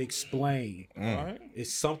me explain. All right.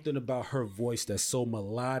 It's something about her voice that's so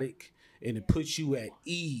melodic and it puts you at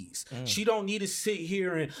ease. She don't need to sit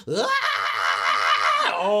here and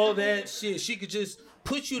all that shit. She could just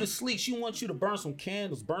put you to sleep. She wants you to burn some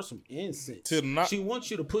candles, burn some incense. She wants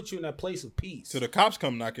you to put you in that place of peace. Till the cops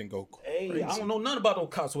come knocking, go Hey, crazy. I don't know nothing about those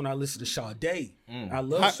cops when I listen to Sade. I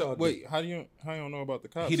love Sade. Wait, how you don't know about the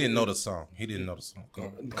cops? He didn't know the song.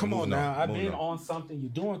 Come on now. I've been on something. You're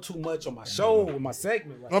doing too much on my show, with my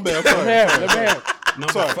segment. Right My bad. Let me have it.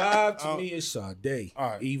 Number Sorry. 5 to me is Sade.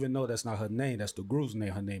 All right. Even though that's not her name, that's the group's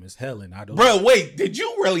name. Her name is Helen. I don't. Bro, wait, did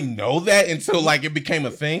you really know that until like it became a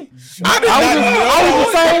thing? I was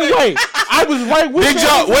the same way. I was right with Did you.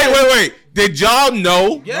 y'all wait? Did y'all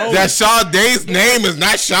know Yes. that Sade's name is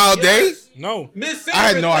not Sade? Yes. No. Miss I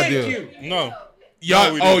had Sandra, no thank idea. you. No.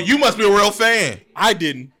 Y'all, we oh, didn't. you must be a real fan. I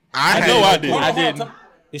didn't. I know had- I did. Hold on, I hold on. didn't.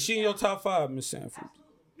 Is she in your top 5, Miss Sanford?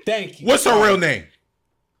 Thank you. What's her real name?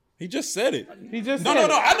 He just said it. He just No. said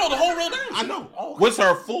it. I know the whole real name. I know. What's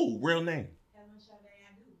her full real name?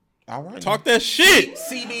 All right. Talk that shit.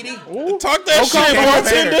 CBD. Talk that Okay,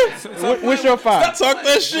 shit, bartender. What's your 5? Talk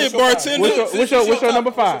that shit, bartender. What's your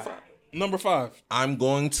number 5? Number 5. I'm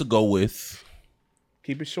going to go with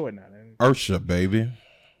Keep it short now. Man. Ursha, baby.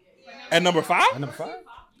 At number 5? Number 5.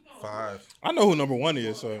 5. I know who number 1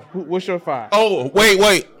 is. So What's your 5? Oh, wait.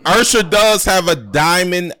 Ursha does have a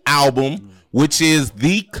diamond album, which is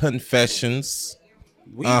The Confessions.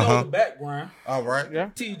 We know the background. All right. Yeah.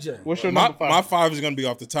 TJ. What's your my number 5? my 5 is gonna be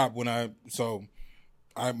off the top when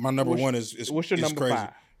my number 1 is What's your is number crazy. 5?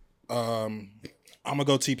 I'm gonna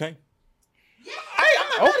go T-Pain.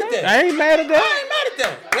 I'm not mad at that. I ain't mad at that. I ain't mad at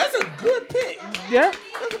that. That's a good pick. Yeah.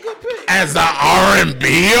 That's a good pick. As an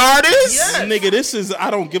R&B artist? Yes. Nigga, this is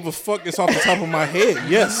I don't give a fuck. It's off the top of my head.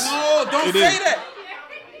 Yes. No, don't It say is. that.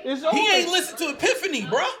 It's He ain't listened to Epiphany,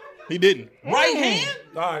 bro. He didn't. Right hand.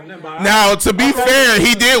 All right, never mind. Now, to be fair,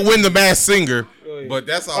 he did win the Masked Singer, but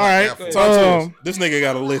that's all I right. got for Talk to us. Um, This nigga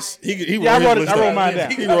got a list. He Yeah, wrote his list I wrote down. mine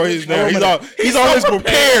down. He wrote his down. He's always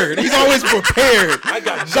prepared. He's always prepared. I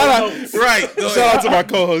got Shout no out, notes. Right. Go shout ahead. out to my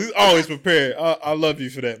co-host. He's always prepared. I love you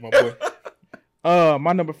for that, my boy.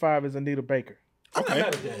 My number 5 is Anita Baker. Okay.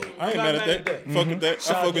 mad at that. I ain't I'm mad not at that. Fuck with that.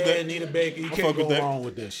 I fuck with Sade, that. Anita Baker. You fuck can't with go that. wrong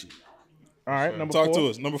with that shit. All right, number Talk 4. to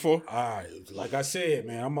us. Number 4. All right, like I said,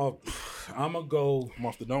 man, I'm gonna go. I'm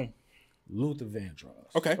off the dome. Luther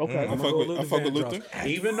Vandross. Okay. Okay. I fuck with Luther.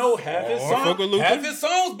 Even though half his fuck with Luther. half his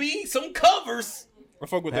songs be some covers. I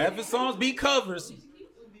fuck with Half that. his songs be covers.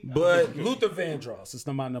 But Luther Vandross is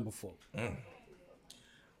my number 4.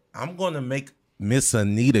 I'm gonna make Miss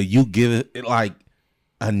Anita. You give it like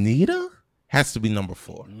Anita has to be number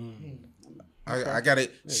 4. I got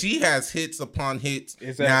it. She has hits upon hits.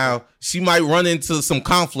 Exactly. Now she might run into some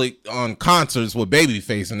conflict on concerts with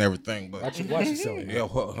Babyface and everything, but Watch yourself. yeah,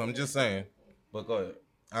 well, I'm just saying. But go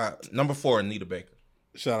ahead. Number 4, Anita Baker.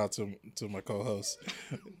 Shout out to my co-host.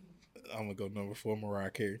 I'm gonna go number 4,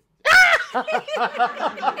 Mariah Carey.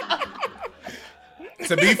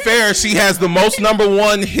 To be fair, she has the most number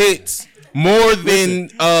 1 hits, more than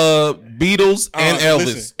Beatles and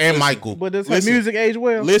Elvis and Michael. But does her music age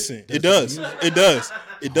well? Listen, it does. It does.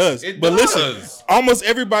 It does. But listen, almost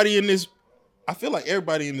everybody in this, I feel like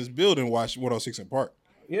everybody in this building watched 106 in Park.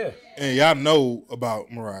 Yeah. And y'all know about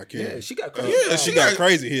Mariah Carey. Yeah, she got crazy. She got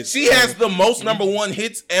crazy hits. She has the most number 1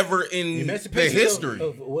 hits ever in the history.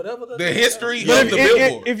 Of whatever the history But of the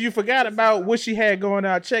Billboard. if you forgot about what she had going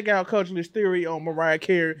out, check out Culturalist Theory on Mariah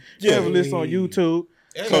Carey. List on YouTube.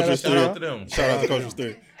 Culturalist Shout out to them. Shout out to Culturalist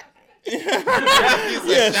Theory.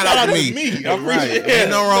 Shout out to me. I appreciate it. Ain't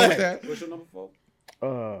no wrong with that. What's your number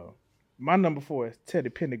 4? My number 4 is Teddy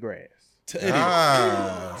Pendergrass.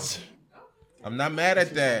 I'm not mad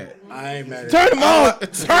at that. I ain't mad at Turn them off.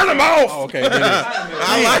 Turn them off. Oh, okay.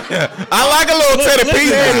 I like a little Teddy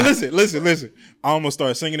P. Listen. I almost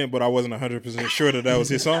started singing it, but I wasn't 100% sure that was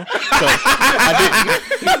his song. So I didn't.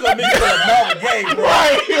 He's gonna make it a Marvin Gaye, bro.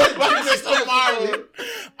 Right.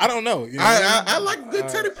 I don't know. You know I like good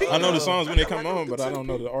Teddy P. I know the songs when they come on, but I don't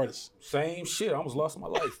know the artists. Same shit. I almost lost my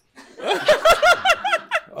life.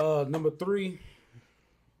 Number 3.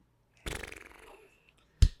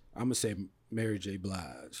 I'm gonna say Mary J.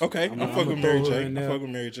 Blige. Okay, I'm fucking with Mary J. I'm fucking with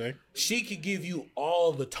Mary J. She could give you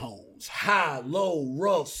all the tones: high, low,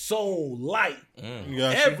 rough, soul, light,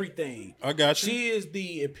 everything. I got you. She is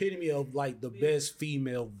the epitome of like the best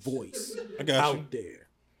female voice out there.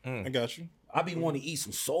 I got you. I be wanting to eat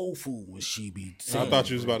some soul food when she be singing. I thought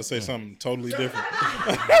you was about to say something totally different.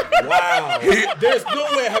 Wow. There's no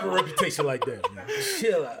way I have a reputation like that, man.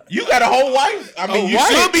 Chill out. You got a whole wife? I mean, you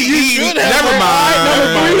wife? should be You eating. should have Never a mind.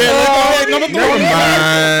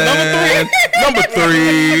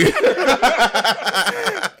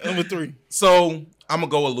 Number 3. So I'm gonna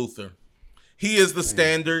go with Luther. He is the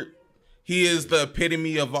standard. He is the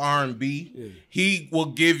epitome of R&B. Yeah. He will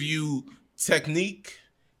give you technique.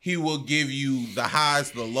 He will give you the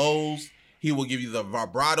highs, the lows. He will give you the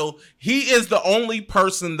vibrato. He is the only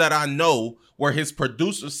person that I know where his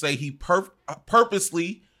producers say he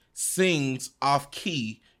purposely sings off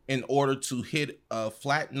key in order to hit a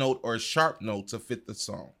flat note or a sharp note to fit the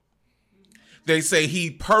song. They say he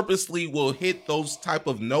purposely will hit those type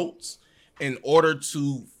of notes in order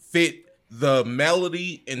to fit the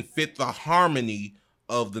melody and fit the harmony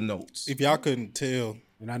of the notes. If y'all couldn't tell,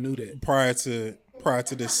 and I knew that prior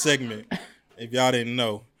to this segment, if y'all didn't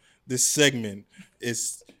know, this segment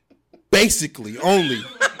is basically only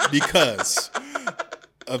because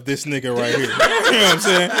of this nigga right here. You know what I'm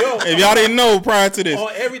saying? If y'all didn't know prior to this,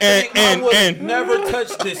 on everything, I would never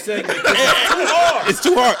touch this segment. It's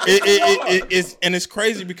too hard. It's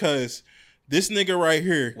crazy because this nigga right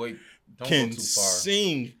here can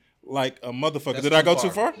sing like a motherfucker. Did I go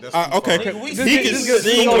too far? Okay. He can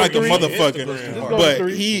sing like a motherfucker, but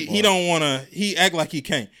he don't want to. He act like he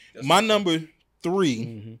can't. My number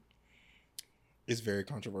 3 is very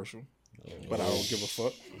controversial, but I don't give a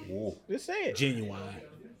fuck. Just say it. Genuine.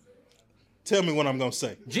 Tell me what I'm gonna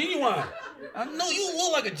say. Genuine. I know you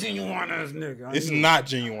look like a genuine ass nigga. It's not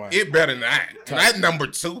genuine. It better not. Not number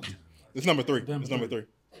 2. It's number 3. It's number 3.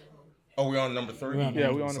 Oh, we on number 3?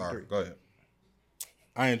 Yeah, we on number 3. Go ahead.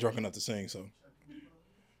 I ain't drunk enough to sing, so.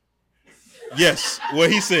 Yes,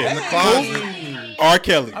 what he said. In the closet. R.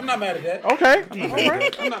 Kelly. I'm not mad at that. Okay. All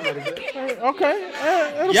right. I'm not mad at that. Okay.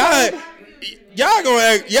 Y'all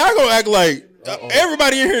gonna act like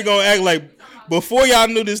everybody in here gonna act like before y'all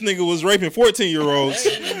knew this nigga was raping 14-year-olds.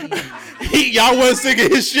 Y'all wasn't singing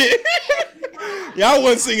his shit. Y'all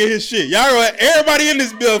wasn't singing his shit. Everybody in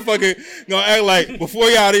this bill fucking gonna act like before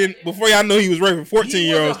y'all knew he was raping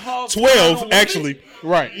 14-year-olds, 12 actually.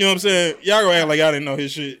 Right. You know what I'm saying? Y'all gonna act like y'all didn't know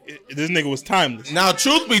his shit. This nigga was timeless. Now,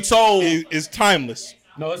 truth be told, it's timeless.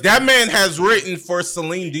 No, that man has written for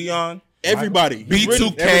Celine Dion. Everybody.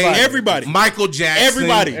 B2K. Everybody. Michael Jackson.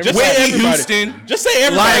 Everybody. Just say Whitney everybody. Houston. Just say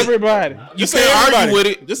everybody. Everybody. You can't argue with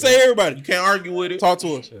it. Just say everybody. You can't argue with it. Talk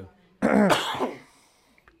to us.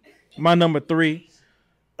 My number 3,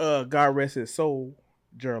 God rest his soul,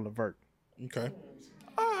 Gerald Levert. Okay.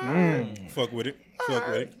 Fuck with it.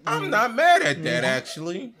 I'm not mad at that,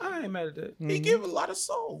 actually. I ain't mad at that. He give a lot of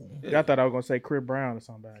soul. Yeah. I thought I was gonna say Crib Brown or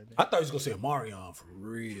somebody. I thought he was gonna say Marion for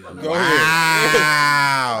real. Go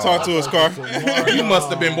ahead. Talk to us, Car. You must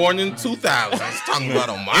have been born in 2000s talking about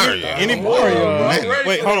Omarion.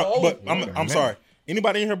 Wait, hold on. But I'm sorry.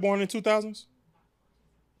 Anybody in here born in 2000s?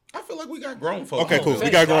 I feel like we got grown folks. Okay, cool. We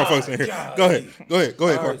got grown folks in here. Go ahead,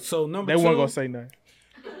 Car. Right, so number they 2, weren't gonna say nothing.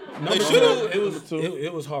 Number 2,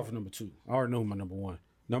 it was hard for number 2. I already know my number 1.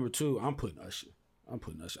 Number 2, I'm putting Usher.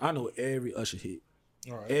 I know every Usher hit.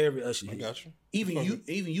 All right. Every Usher hit. I got you.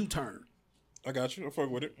 Even you turn. I got you. I fuck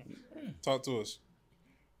with it. Talk to us.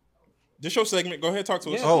 This your segment. Go ahead, talk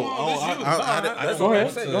to us. Go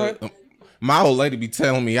ahead. My old lady be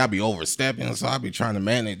telling me I be overstepping, so I be trying to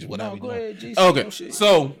manage what I be doing. Ahead, Okay,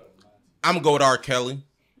 so I'm gonna go with R. Kelly.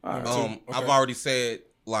 Right. I've already said,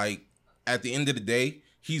 like, at the end of the day,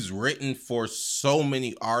 he's written for so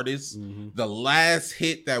many artists. Mm-hmm. The last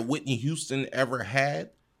hit that Whitney Houston ever had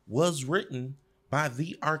was written by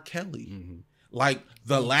the R. Kelly. Mm-hmm. Like,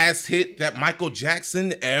 the last hit that Michael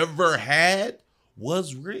Jackson ever had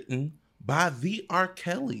was written by the R.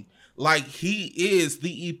 Kelly. Like, he is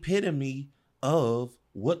the epitome of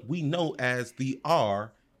what we know as the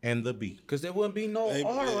R and the B. Because there wouldn't be no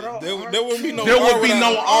R without there wouldn't be no there R would be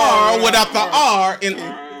no R without the R. And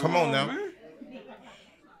come on now.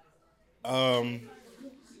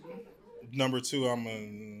 Number 2, I'm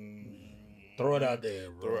gonna throw it out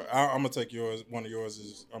there, bro. I'm gonna take yours. One of yours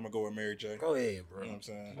is I'm gonna go with Mary J. Go ahead, bro. You know what I'm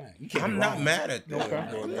saying? Man, I'm not mad at that. Okay.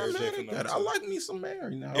 I'm not mad at that. I like me some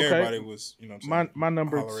Mary now. Everybody was, you know what I'm saying? My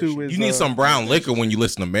number 2 is you need some brown liquor when you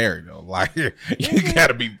listen to Mary though. Like you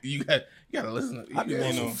gotta listen to I be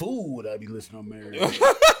on some food. I be listening to Mary.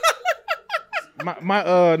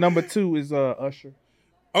 my number 2 is Usher.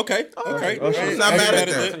 Okay. I'm not mad at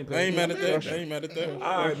that. I ain't mad at that.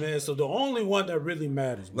 All right, man. So the only one that really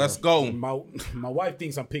matters. Bro, let's go. My wife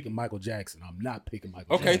thinks I'm picking Michael Jackson. I'm not picking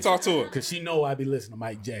Michael Jackson. Okay, talk to her. Because she know I be listening to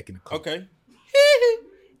Mike Jack in the car. Okay.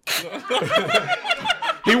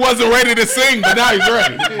 He wasn't ready to sing, but now he's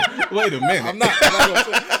ready. Wait a minute. I'm not gonna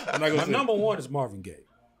sing. My number 1 is Marvin Gaye.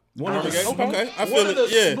 Okay, I feel one of the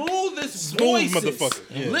it. smoothest Smooth voices. motherfucker.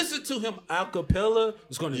 Yeah. Listen to him a cappella.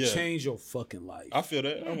 It's going to change your fucking life. I feel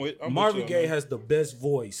that. I'm Marvin with you, Gaye man. has the best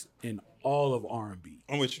voice in all of R&B.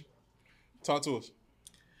 I'm with you. Talk to us.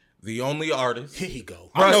 The only artist. Here you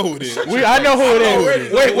go. I know who it is. I know who it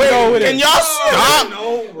is. Wait. Can y'all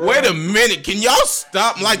stop? Wait a minute. Can y'all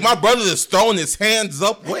stop? Like, my brother is throwing his hands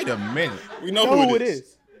up. Wait a minute. We know who it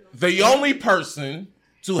is. The only person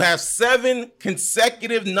to have 7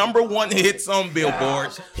 consecutive number 1 hits on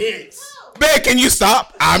Billboard. Hits. Man, can you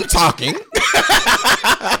stop? I'm talking.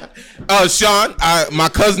 Sean, my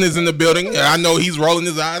cousin is in the building. I know he's rolling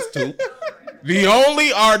his eyes too. The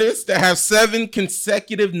only artist that have 7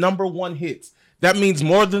 consecutive number 1 hits. That means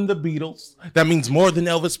more than the Beatles. That means more than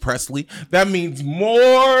Elvis Presley. That means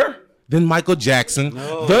more than Michael Jackson.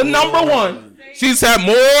 The number 1. She's had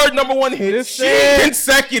more number 1 hits.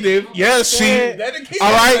 Consecutive. Yes, she.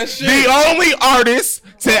 All right. The only artist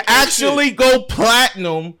to actually go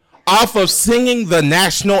platinum off of singing the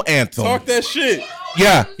national anthem. Talk that shit.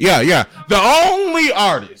 Yeah. The only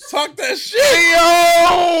artist. Talk that shit. The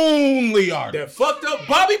only artist. That fucked up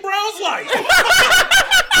Bobby Brown's life.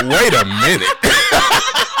 Wait a minute.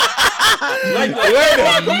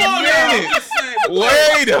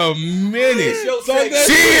 Wait a minute.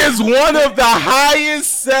 She is one of the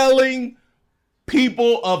highest selling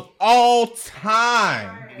people of all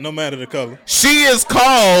time. No matter the color. She is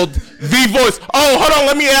called The Voice. Oh, hold on.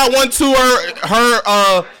 Let me add one to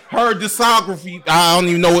her discography. I don't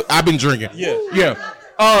even know what I've been drinking. Yeah.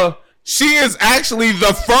 She is actually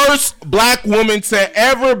the first black woman to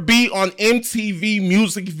ever be on MTV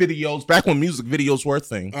music videos, back when music videos were a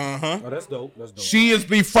thing. Oh, that's dope. She is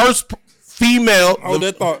the first female.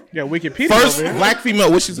 Wikipedia. First black female.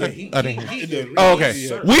 What she say? I didn't hear. Oh, okay.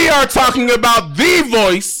 We are talking about The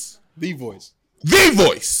Voice.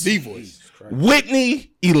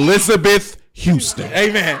 Whitney Elizabeth Houston. Hey,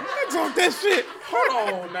 man. Talk that shit. Hold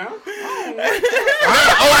on now. I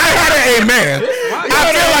had an amen. I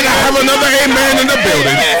feel like I have another amen in the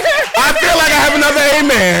building.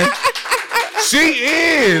 She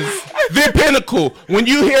is the pinnacle. When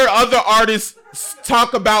you hear other artists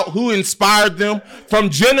talk about who inspired them, from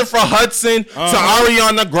Jennifer Hudson to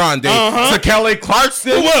Ariana Grande to Kelly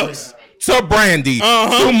Clarkson to Brandy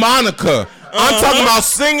to Monica. I'm talking about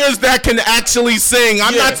singers that can actually sing.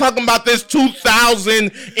 I'm not talking about this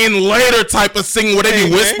 2000 and later type of singing where they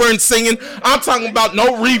be whispering singing. I'm talking about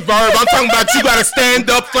no reverb. I'm talking about you got to stand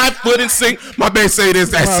up, flat foot, and sing. My bass say this,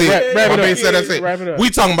 that's it. My bass say that's it. We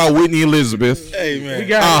talking about Whitney Elizabeth. Hey,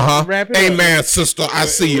 man. Hey, man, sister, I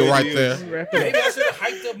see you right there. Maybe I should have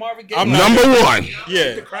hyped up Marvin Gaye. Number one.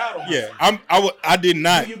 Yeah.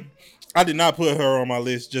 I did not put her on my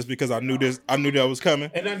list just because I knew that was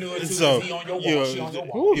coming. And I knew it too. So, he on your wall. you She on your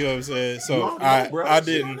wall. know what I'm saying? So I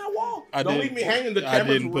didn't. Don't leave me hanging. The I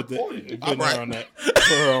cameras didn't put recording. her on that. Put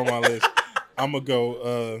her on my list. I'm gonna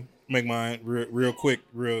go make mine real quick,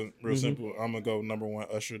 real simple. I'm gonna go number one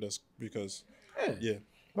Usher. That's because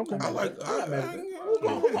Okay. I like. I'm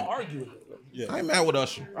gonna argue with it. Yeah. I ain't mad with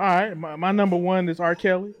Usher. All right, my number one is R.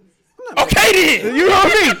 Kelly. Okay then. You know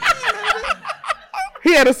what I mean?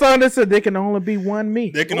 He had a song that said, "There can only be one me."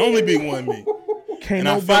 There can only be one me. Can't And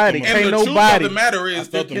I nobody. felt them. Can't And the nobody. truth of the matter is,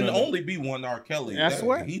 there felt them can in there. only be one R. Kelly. That's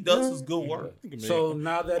what he does his good work. So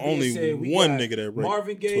now that being Only said, we one got nigga that raped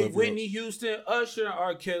Marvin Gaye, 12-year-olds. Whitney Houston, Usher, and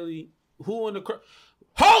R. Kelly. Who in the crowd?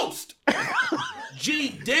 Host. Gee,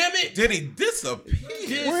 damn it! Did he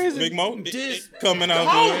disappear? Where is Big it? Mo This- coming out.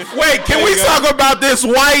 Host. Wait, can we talk about this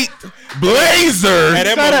white blazer? Hey,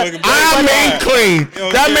 that motherfucker I mean clean.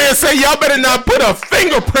 Yo, That yeah. man said y'all better not put a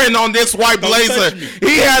fingerprint on this white Don't blazer. touch me.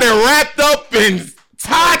 He had it wrapped up and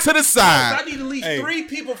tied to the I side. need at least Hey. 3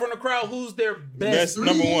 people from the crowd who's their That's best.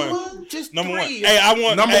 number one. Just Number 3. one. Hey, I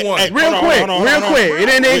want Number one. Real quick. It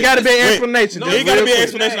ain't got to be an Wait. explanation. No, Just There ain't gotta real be an quick.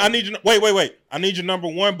 explanation. I need you. Wait. I need your number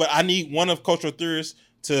one, but I need one of cultural theorists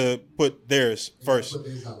to put theirs first.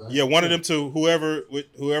 Yeah, one of them two. Whoever.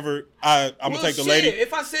 I'm gonna take the lady.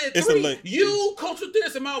 If I said It's the 3, lady. you, cultural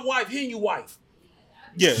theorist, and my wife, he and your wife.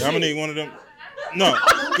 Yeah, I'm gonna need one of them. No.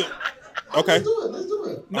 Okay. Let's do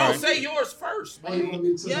it. No, All right. say yours first. Why you want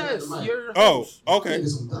me to Yes, say the mic? you're Oh, okay.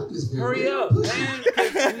 Niggas from Douglasville. Hurry up, man. We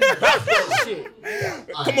about that shit.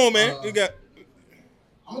 All Come right, on, man. You got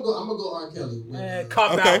I'm gonna go R. Kelly. Man,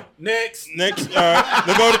 cop Okay. out. Next. next. Then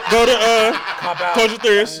go to Cop out. cultural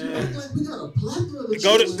theorists. We got a plethora of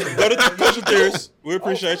Go chicks. to cultural theorists. We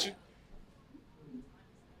appreciate you.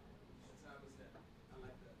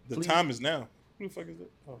 The time is now. Who the fuck is that?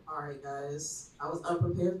 Oh. All right, guys. I was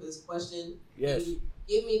unprepared for this question. Yes. Can you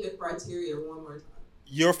give me the criteria one more time.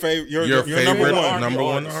 Your favorite. Your favorite number one. number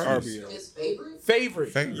one RBO. artist. His favorite?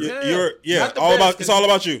 Favorite. Yeah. Not the All best, about. It's all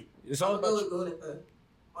about you. It's all I'm gonna about go you. with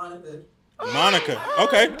Monica. Monica.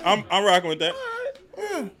 Okay, I'm rocking with that.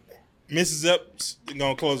 Mrs. Epps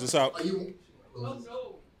gonna close us out. Are you?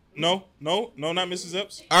 No, not Mrs.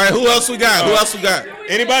 Epps. All right, who else we got?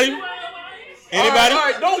 Anybody? All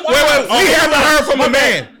right, don't Wait, we haven't heard from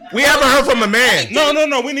a man.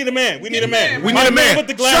 No. We need a man. We need a man. We need a man. with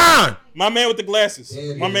the glasses. Sean. My man with the glasses.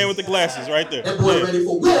 There it My man is. with the glasses, right there. That boy Yeah. ready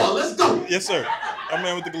for war. Let's go. Yes, sir. My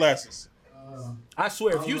man with the glasses. I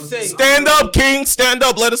swear, if you say Stand up, King. Stand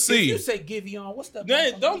up. Let us if see you you. say Giveon, what's the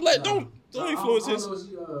Don't influence his. I don't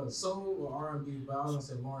know if you soul or R&B, but I was gonna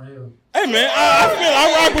say Lauryn Hill. Hey man,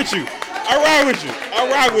 I rock with you. I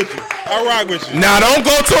rock with you. Now don't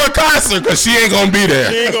go to a concert because she ain't gonna be She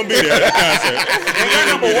there. ain't gonna be there at that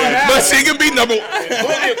concert. But she can be number.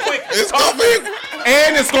 It's gonna be,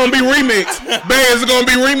 and it's gonna be remixed. Man, it's gonna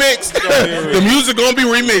be remixed. The music gonna be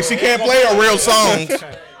remixed. She can't play her real songs.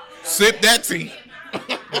 Sip that tea.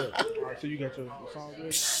 So you got your song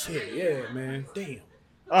ready? shit? Yeah, man. Damn.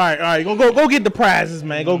 All right. Go get the prizes,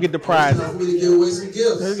 man. Go get the prizes. Time for me to give away some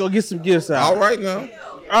gifts. Let's go get some gifts out. All right now.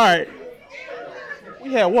 All right.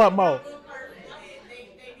 We had what more?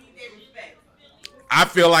 I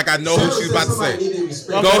feel like I know who she's about to Somebody say. needed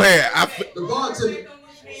respect. Go ahead. The bartender.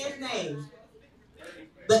 His name.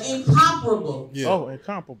 The incomparable Yeah. Oh,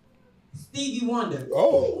 incomparable. Stevie Wonder.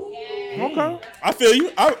 Oh. Okay. I feel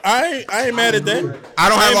you. I ain't mad at that. I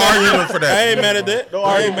don't have an argument for I that. ain't mad at that.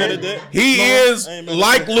 I ain't mad at that. He No, is I ain't mad at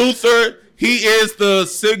like that. Luther. He is the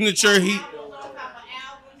signature.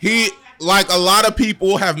 He like a lot of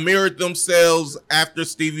people have mirrored themselves after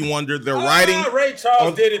Stevie Wonder. They're writing. Ray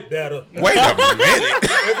Charles did it better. Wait a minute.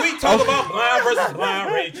 If we talk about blind versus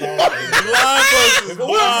blind, Ray Charles. Blind versus If it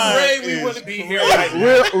wasn't Ray, we is- wouldn't be here right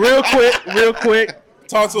now. Real quick.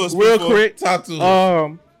 Talk to us. Real people. quick. Talk to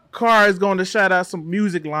us. Carr is going to shout out some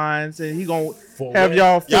music lines, and he gonna have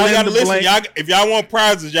y'all fill Y'all in gotta the listen. blank. If y'all want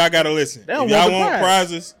prizes, y'all gotta listen. They don't If y'all want the want prize.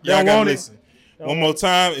 prizes, They y'all don't gotta want it. listen. One more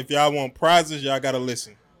time. If y'all want prizes, y'all gotta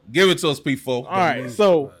listen. Give it to us, people. All right,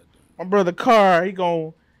 so my brother Carr, he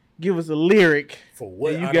gonna give us a lyric. For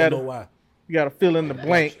what? and I don't know why. You gotta fill in the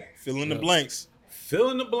blank. Fill in the blanks. Fill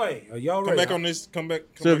in the blank. Are y'all Come ready? back on this. Come back.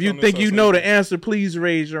 So if you think you know the answer, please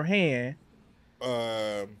raise your hand.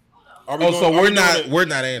 Are we so we're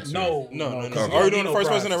not answering. No. Are we doing the first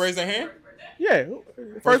person that raised their hand? Yeah.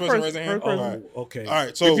 First person raise their hand. Okay. All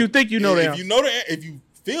right. So if you think you know the answer, if you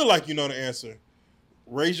feel like you know the answer,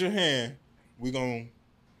 raise your hand. We're gonna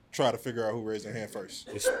try to figure out who raised their hand first.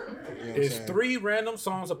 It's 3 random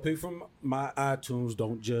songs I picked from my iTunes.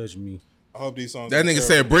 Don't judge me. I hope these songs. That nigga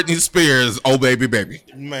said Britney Spears, "Oh Baby Baby."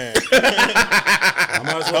 Man, I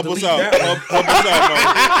might as well help us delete out. that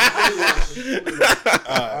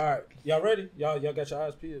one. All right, y'all ready? Y'all got your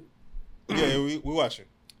eyes peeled? Yeah, we watching.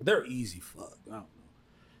 They're easy. Fuck, I don't know.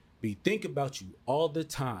 Be think about you all the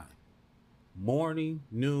time, morning,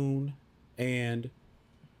 noon, and.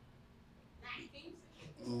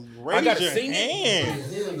 Raise your hand.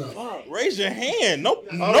 Raise your hand. No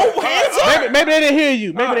hands up. Maybe they didn't hear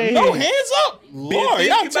you. Maybe they didn't hear you. Hands up. Lord,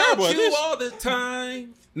 y'all terrible at this. All the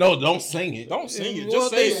time. No, don't sing it. Don't sing it.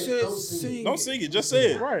 Just say it. Don't sing it. Just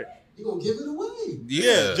say it. Right. You gonna give it away?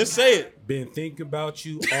 Yeah. Just say it. Been thinking about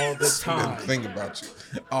you all the time. Been thinking about you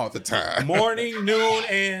all the time. Morning, noon,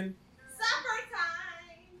 and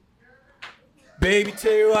baby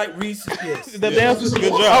Terry like Reese's. Yes. The dance is good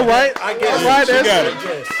job. All right. I guess. All right. You got That's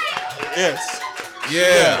it. Yes.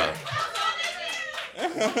 Yeah.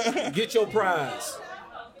 Get your prize.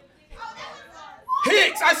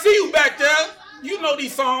 Hicks, I see you back there. You know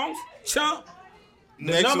these songs. Chump.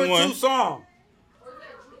 Next Number one. 2 song.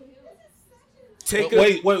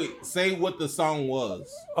 Wait. Say what the song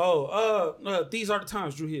was. These Are the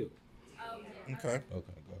Times, Drew Hill. Okay. Go ahead.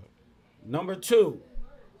 Number 2.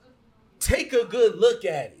 Take a good look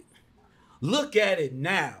at it. Look at it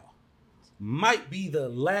now. Might be the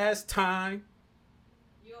last time.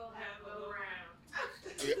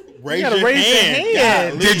 Raise your hand.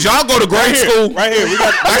 Yeah. Did y'all go to grade school? Right here. We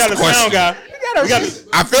got the sound guy.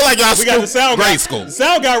 I feel like y'all got the sound grade guy. school. The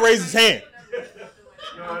sound guy raised his hand.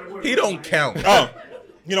 He don't count. Oh,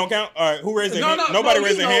 you don't count? All right. Who raised their hand? Nobody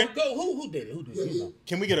raised their hand? Go. Who did it?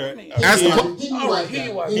 Can we get a... Ask the All right.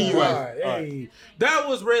 Hey, that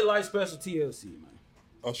was Red Light Special TLC, man.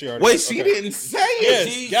 Oh, she already... Wait, she didn't say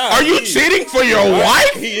it. Yes. Are you cheating for your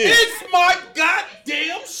wife? He is. It's my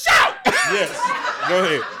goddamn show. Yes. Go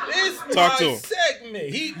ahead. It's Talk my to him. segment.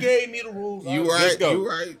 He gave me the rules. You Let's right. go. You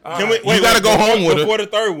right. Can we, You gotta go home with it. Before the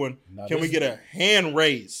third one, can we get a hand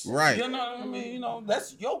raise? Right. You know what I mean?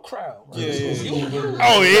 That's your crowd. Right? Yeah.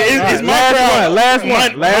 Oh, it's my crowd. Last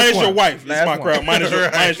one. Minus your wife. It's my crowd.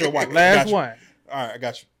 Minus your wife. Last one. All right, I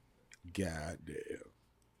got you. Goddamn.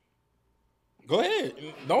 Go ahead.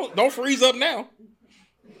 Don't freeze up now.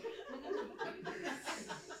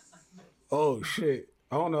 Oh shit!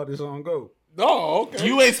 I don't know how this song go. Oh, okay.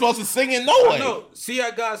 You ain't supposed to sing it no way. No. See,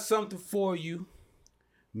 I got something for you.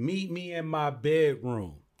 Meet me in my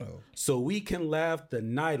bedroom so we can laugh the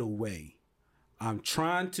night away. I'm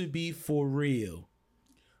trying to be for real.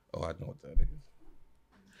 Oh, I know what that is.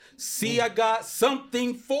 See, I got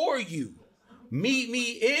something for you. Meet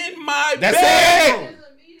me in my That's bedroom. it.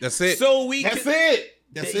 That's it. So we That's can. it.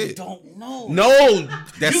 That's They it. don't know. No,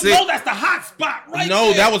 that's you it. know that's the hot spot right No,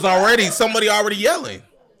 there. that was already somebody already yelling.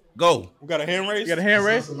 Go. We got a hand raise? You got a hand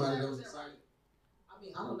raise? Somebody that was excited. I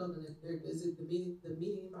mean, I don't know. Is it the meeting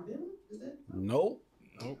in my bedroom? Is that?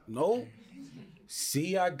 Nope.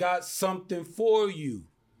 See, I got something for you.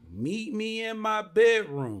 Meet me in my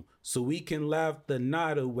bedroom so we can laugh the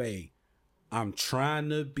night away. I'm trying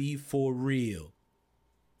to be for real.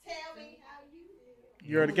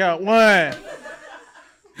 You already got one.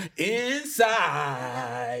 Inside.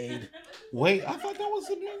 Wait, I thought that was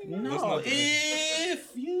the meaning. No,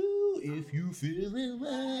 if you feeling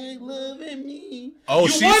like loving me. Oh, you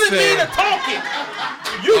she wanted me said- to talk it.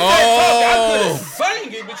 You said talk it. I could have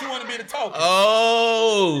sang it, but you wanted me to talk it.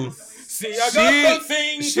 Oh. See, I got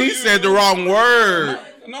something. She said the wrong word.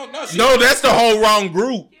 No, No, that's the whole wrong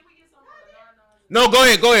group. No, go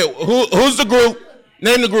ahead. Who's the group?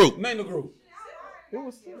 Name the group. Name the group.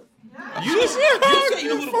 You just said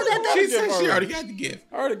She said she already got the gift.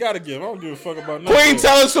 I already got a gift. I don't give a fuck about nothing. Queen,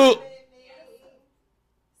 tell us who.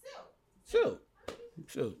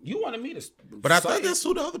 Sure. You wanted me to. But I thought that's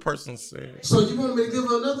who the other person said. So you want me to give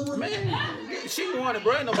her another one? Man, she wanted,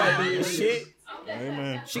 bro. Ain't nobody doing this shit.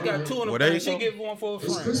 Amen. She got 2 in the Well, there thing. you She go. give one for a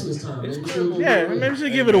friend. It's Christmas time. It's man. Christmas. Yeah, maybe we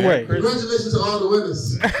should give it away. Congratulations to all the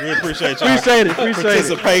winners. We appreciate y'all. Appreciate it.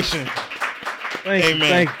 Participation. Thank you. Amen.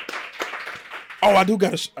 Thank you. Oh, I do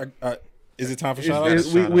got to. Is it time for shout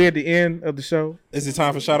outs? We're at the end of the show. Is it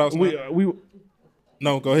time for shout outs? We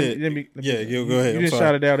No, go ahead. Let me- go ahead. You just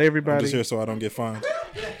shouted out I'm everybody just here so I don't get fined.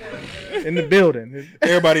 in the building.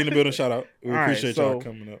 Everybody in the building, shout out. We All right, appreciate so, y'all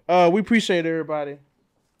coming up. We appreciate everybody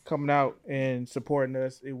coming out and supporting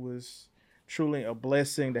us. It was truly a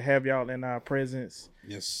blessing to have y'all in our presence.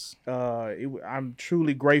 Yes. I'm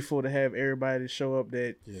truly grateful to have everybody show up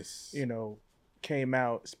that came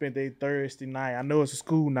out, spent their Thursday night. I know it's a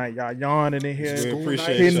school night, y'all yawning in here. We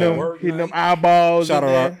appreciate hitting them eyeballs. Shout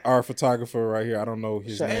out our photographer right here. I don't know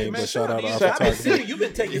his name, but shout out our photographer. You've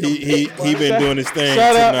been taking he been doing his thing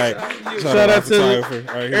tonight. Shout out to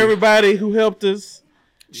right everybody who helped us.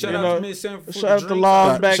 Shout out to Miss Sanford. Shout out to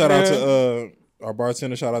Laws back shout there. Shout out to our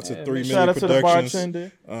bartender. Shout out to 3 shout Million out Productions. To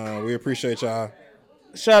the bartender. We appreciate y'all.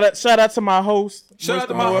 Shout out to my host. Shout out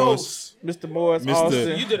to my host, Mr. Morris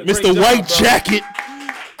Austin. Mr. White Jacket.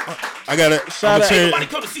 I gotta. Shout out. Everybody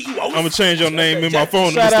come to see you. I'm gonna change your name in my phone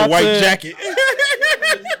to Shout Mr. out White to- Jacket.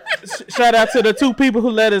 Shout out to the 2 people who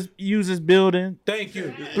let us use this building. Thank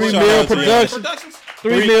you. 3 Shout Mill out to y'all. Productions.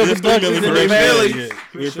 3 Mill Productions in the valley. Yeah,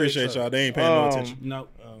 we appreciate y'all. They ain't paying no attention. No,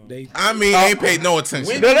 they ain't paid no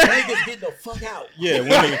attention. When niggas get the fuck out. Yeah,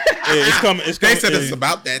 it's coming. It's They coming. said it's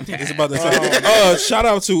about that time. It's about that. Shout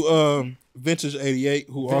out to Vintage 88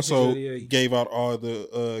 who Vintage also 88. gave out all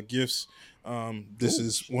the gifts. This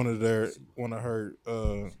is one of her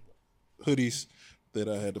hoodies that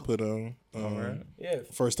I had to put on. Yeah.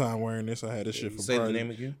 First time wearing this. I had this shit for Say the probably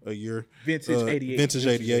name again? a year. Vintage 88. Vintage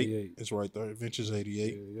 88. It's right there. Vintage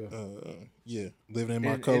 88. Yeah. Living in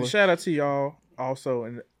my color. And shout out to y'all also.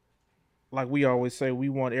 And like we always say, we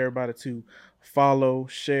want everybody to follow,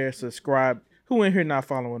 share, subscribe. Who in here not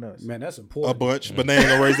following us? Man, that's important. A bunch, but they ain't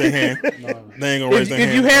gonna raise their hand. They ain't gonna raise their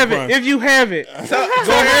hand. If you have it, So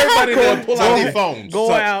everybody to pull out their phones.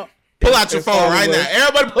 Go out. Pull out your phone right now.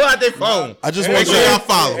 Everybody pull out their phone. I just Make want sure y'all y'all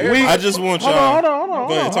follow. I just want y'all. Hold on.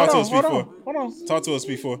 Go ahead. Talk to us Hold before. on. Talk to us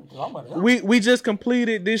before. We just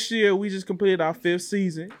completed this year. We just completed our 5th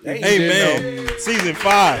season. Hey man, season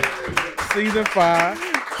 5. Season 5.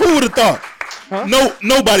 Who would have thought?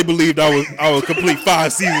 Nobody believed I would complete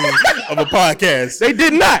 5 seasons of a podcast. They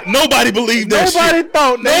did not. Nobody believed that Nobody shit.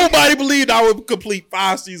 thought that. Nobody believed I would complete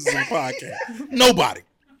 5 seasons of a podcast. Nobody.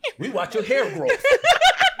 We watch your hair growth.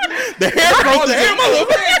 The hair growth is a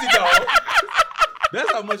crazy, dog.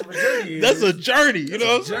 That's how much of a journey it That's is. a journey, you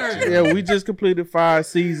know what I'm saying? Yeah, we just completed 5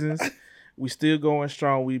 seasons. We still going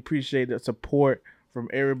strong. We appreciate the support from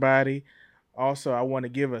everybody. Also, I want to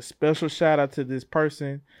give a special shout out to this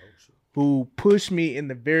person who pushed me in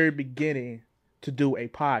the very beginning to do a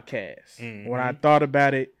podcast. Mm-hmm. When I thought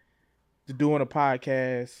about it, to doing a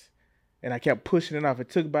podcast, and I kept pushing it off. It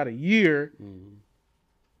took about a year.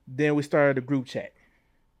 Then we started a group chat.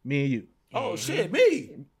 Me and you. Oh shit,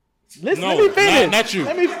 me. Listen, No, let me finish. not you.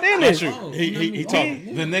 Let me finish. Not you. He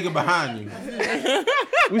talking. The nigga behind you.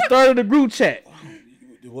 We started a group chat.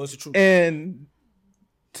 What's the truth? And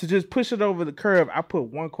to just push it over the curve, I put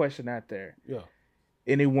one question out there. Yeah.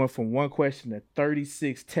 And it went from one question to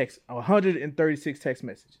 136 text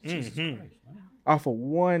messages. Mm-hmm. Off of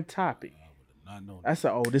one topic. Not know I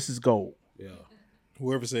said, oh, this is gold. Yeah.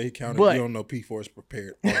 Whoever said he counted, But- you don't know P4 is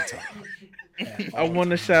prepared all the time. I want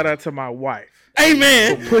to shout out to my wife Hey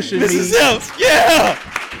man, for pushing me Mrs. Elf, yeah,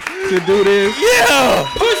 to do this. yeah.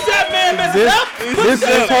 Push that man, This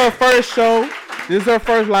is her first show. This is her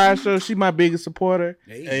first live show. She's my biggest supporter.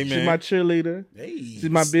 Hey She's man. my cheerleader. She's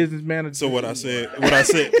my business manager. So what I said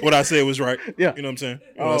was right. Yeah. You know what I'm saying?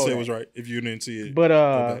 What Oh, I said yeah. was right. If you didn't see it, But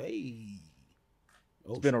Hey.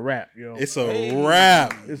 it's been a wrap, yo. it's a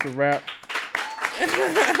wrap. It's a wrap.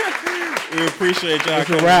 We appreciate y'all It's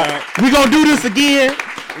a coming wrap. out. We gonna do this again.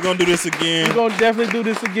 We're gonna do this again. We gonna definitely do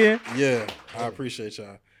this again. Yeah, I appreciate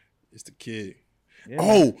y'all. It's the kid. Yeah.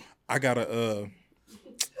 Oh, I gotta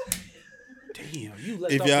Damn, you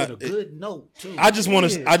left If off y'all- with a good note too. I just want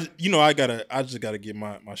to. I just gotta get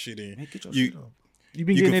my shit in. Man, get your You shit up. You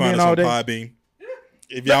been you getting can it find in us all on day. Podbean.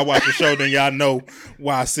 If y'all watch the show, then y'all know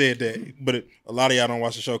why I said that. But a lot of y'all don't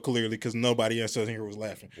watch the show clearly because nobody else in here was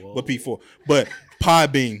laughing. But P4. But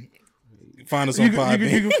Podbean. Find us on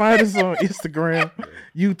Podbean. You can find us on Instagram,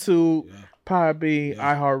 YouTube, Podbean,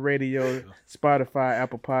 iHeartRadio, Spotify,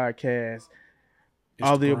 Apple Podcasts,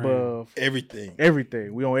 all the above. Everything.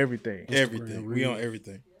 Everything. We on everything. Everything. We on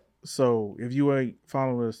everything. So if you ain't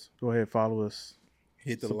following us, go ahead, follow us.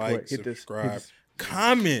 Hit the Support. like, Hit the- subscribe, hit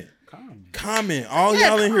comment. All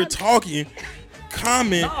y'all in here talking,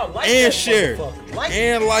 comment Nah, like and that share motherfucker. Like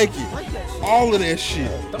and like it. Like that shit. All of that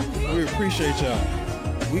shit. We appreciate y'all.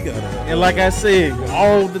 We gotta. And like I said,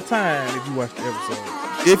 all the time, if you watch the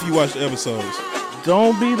episode, If you watch the episodes,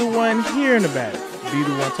 don't be the one hearing about it. Be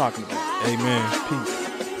the one talking about it. amen. Peace.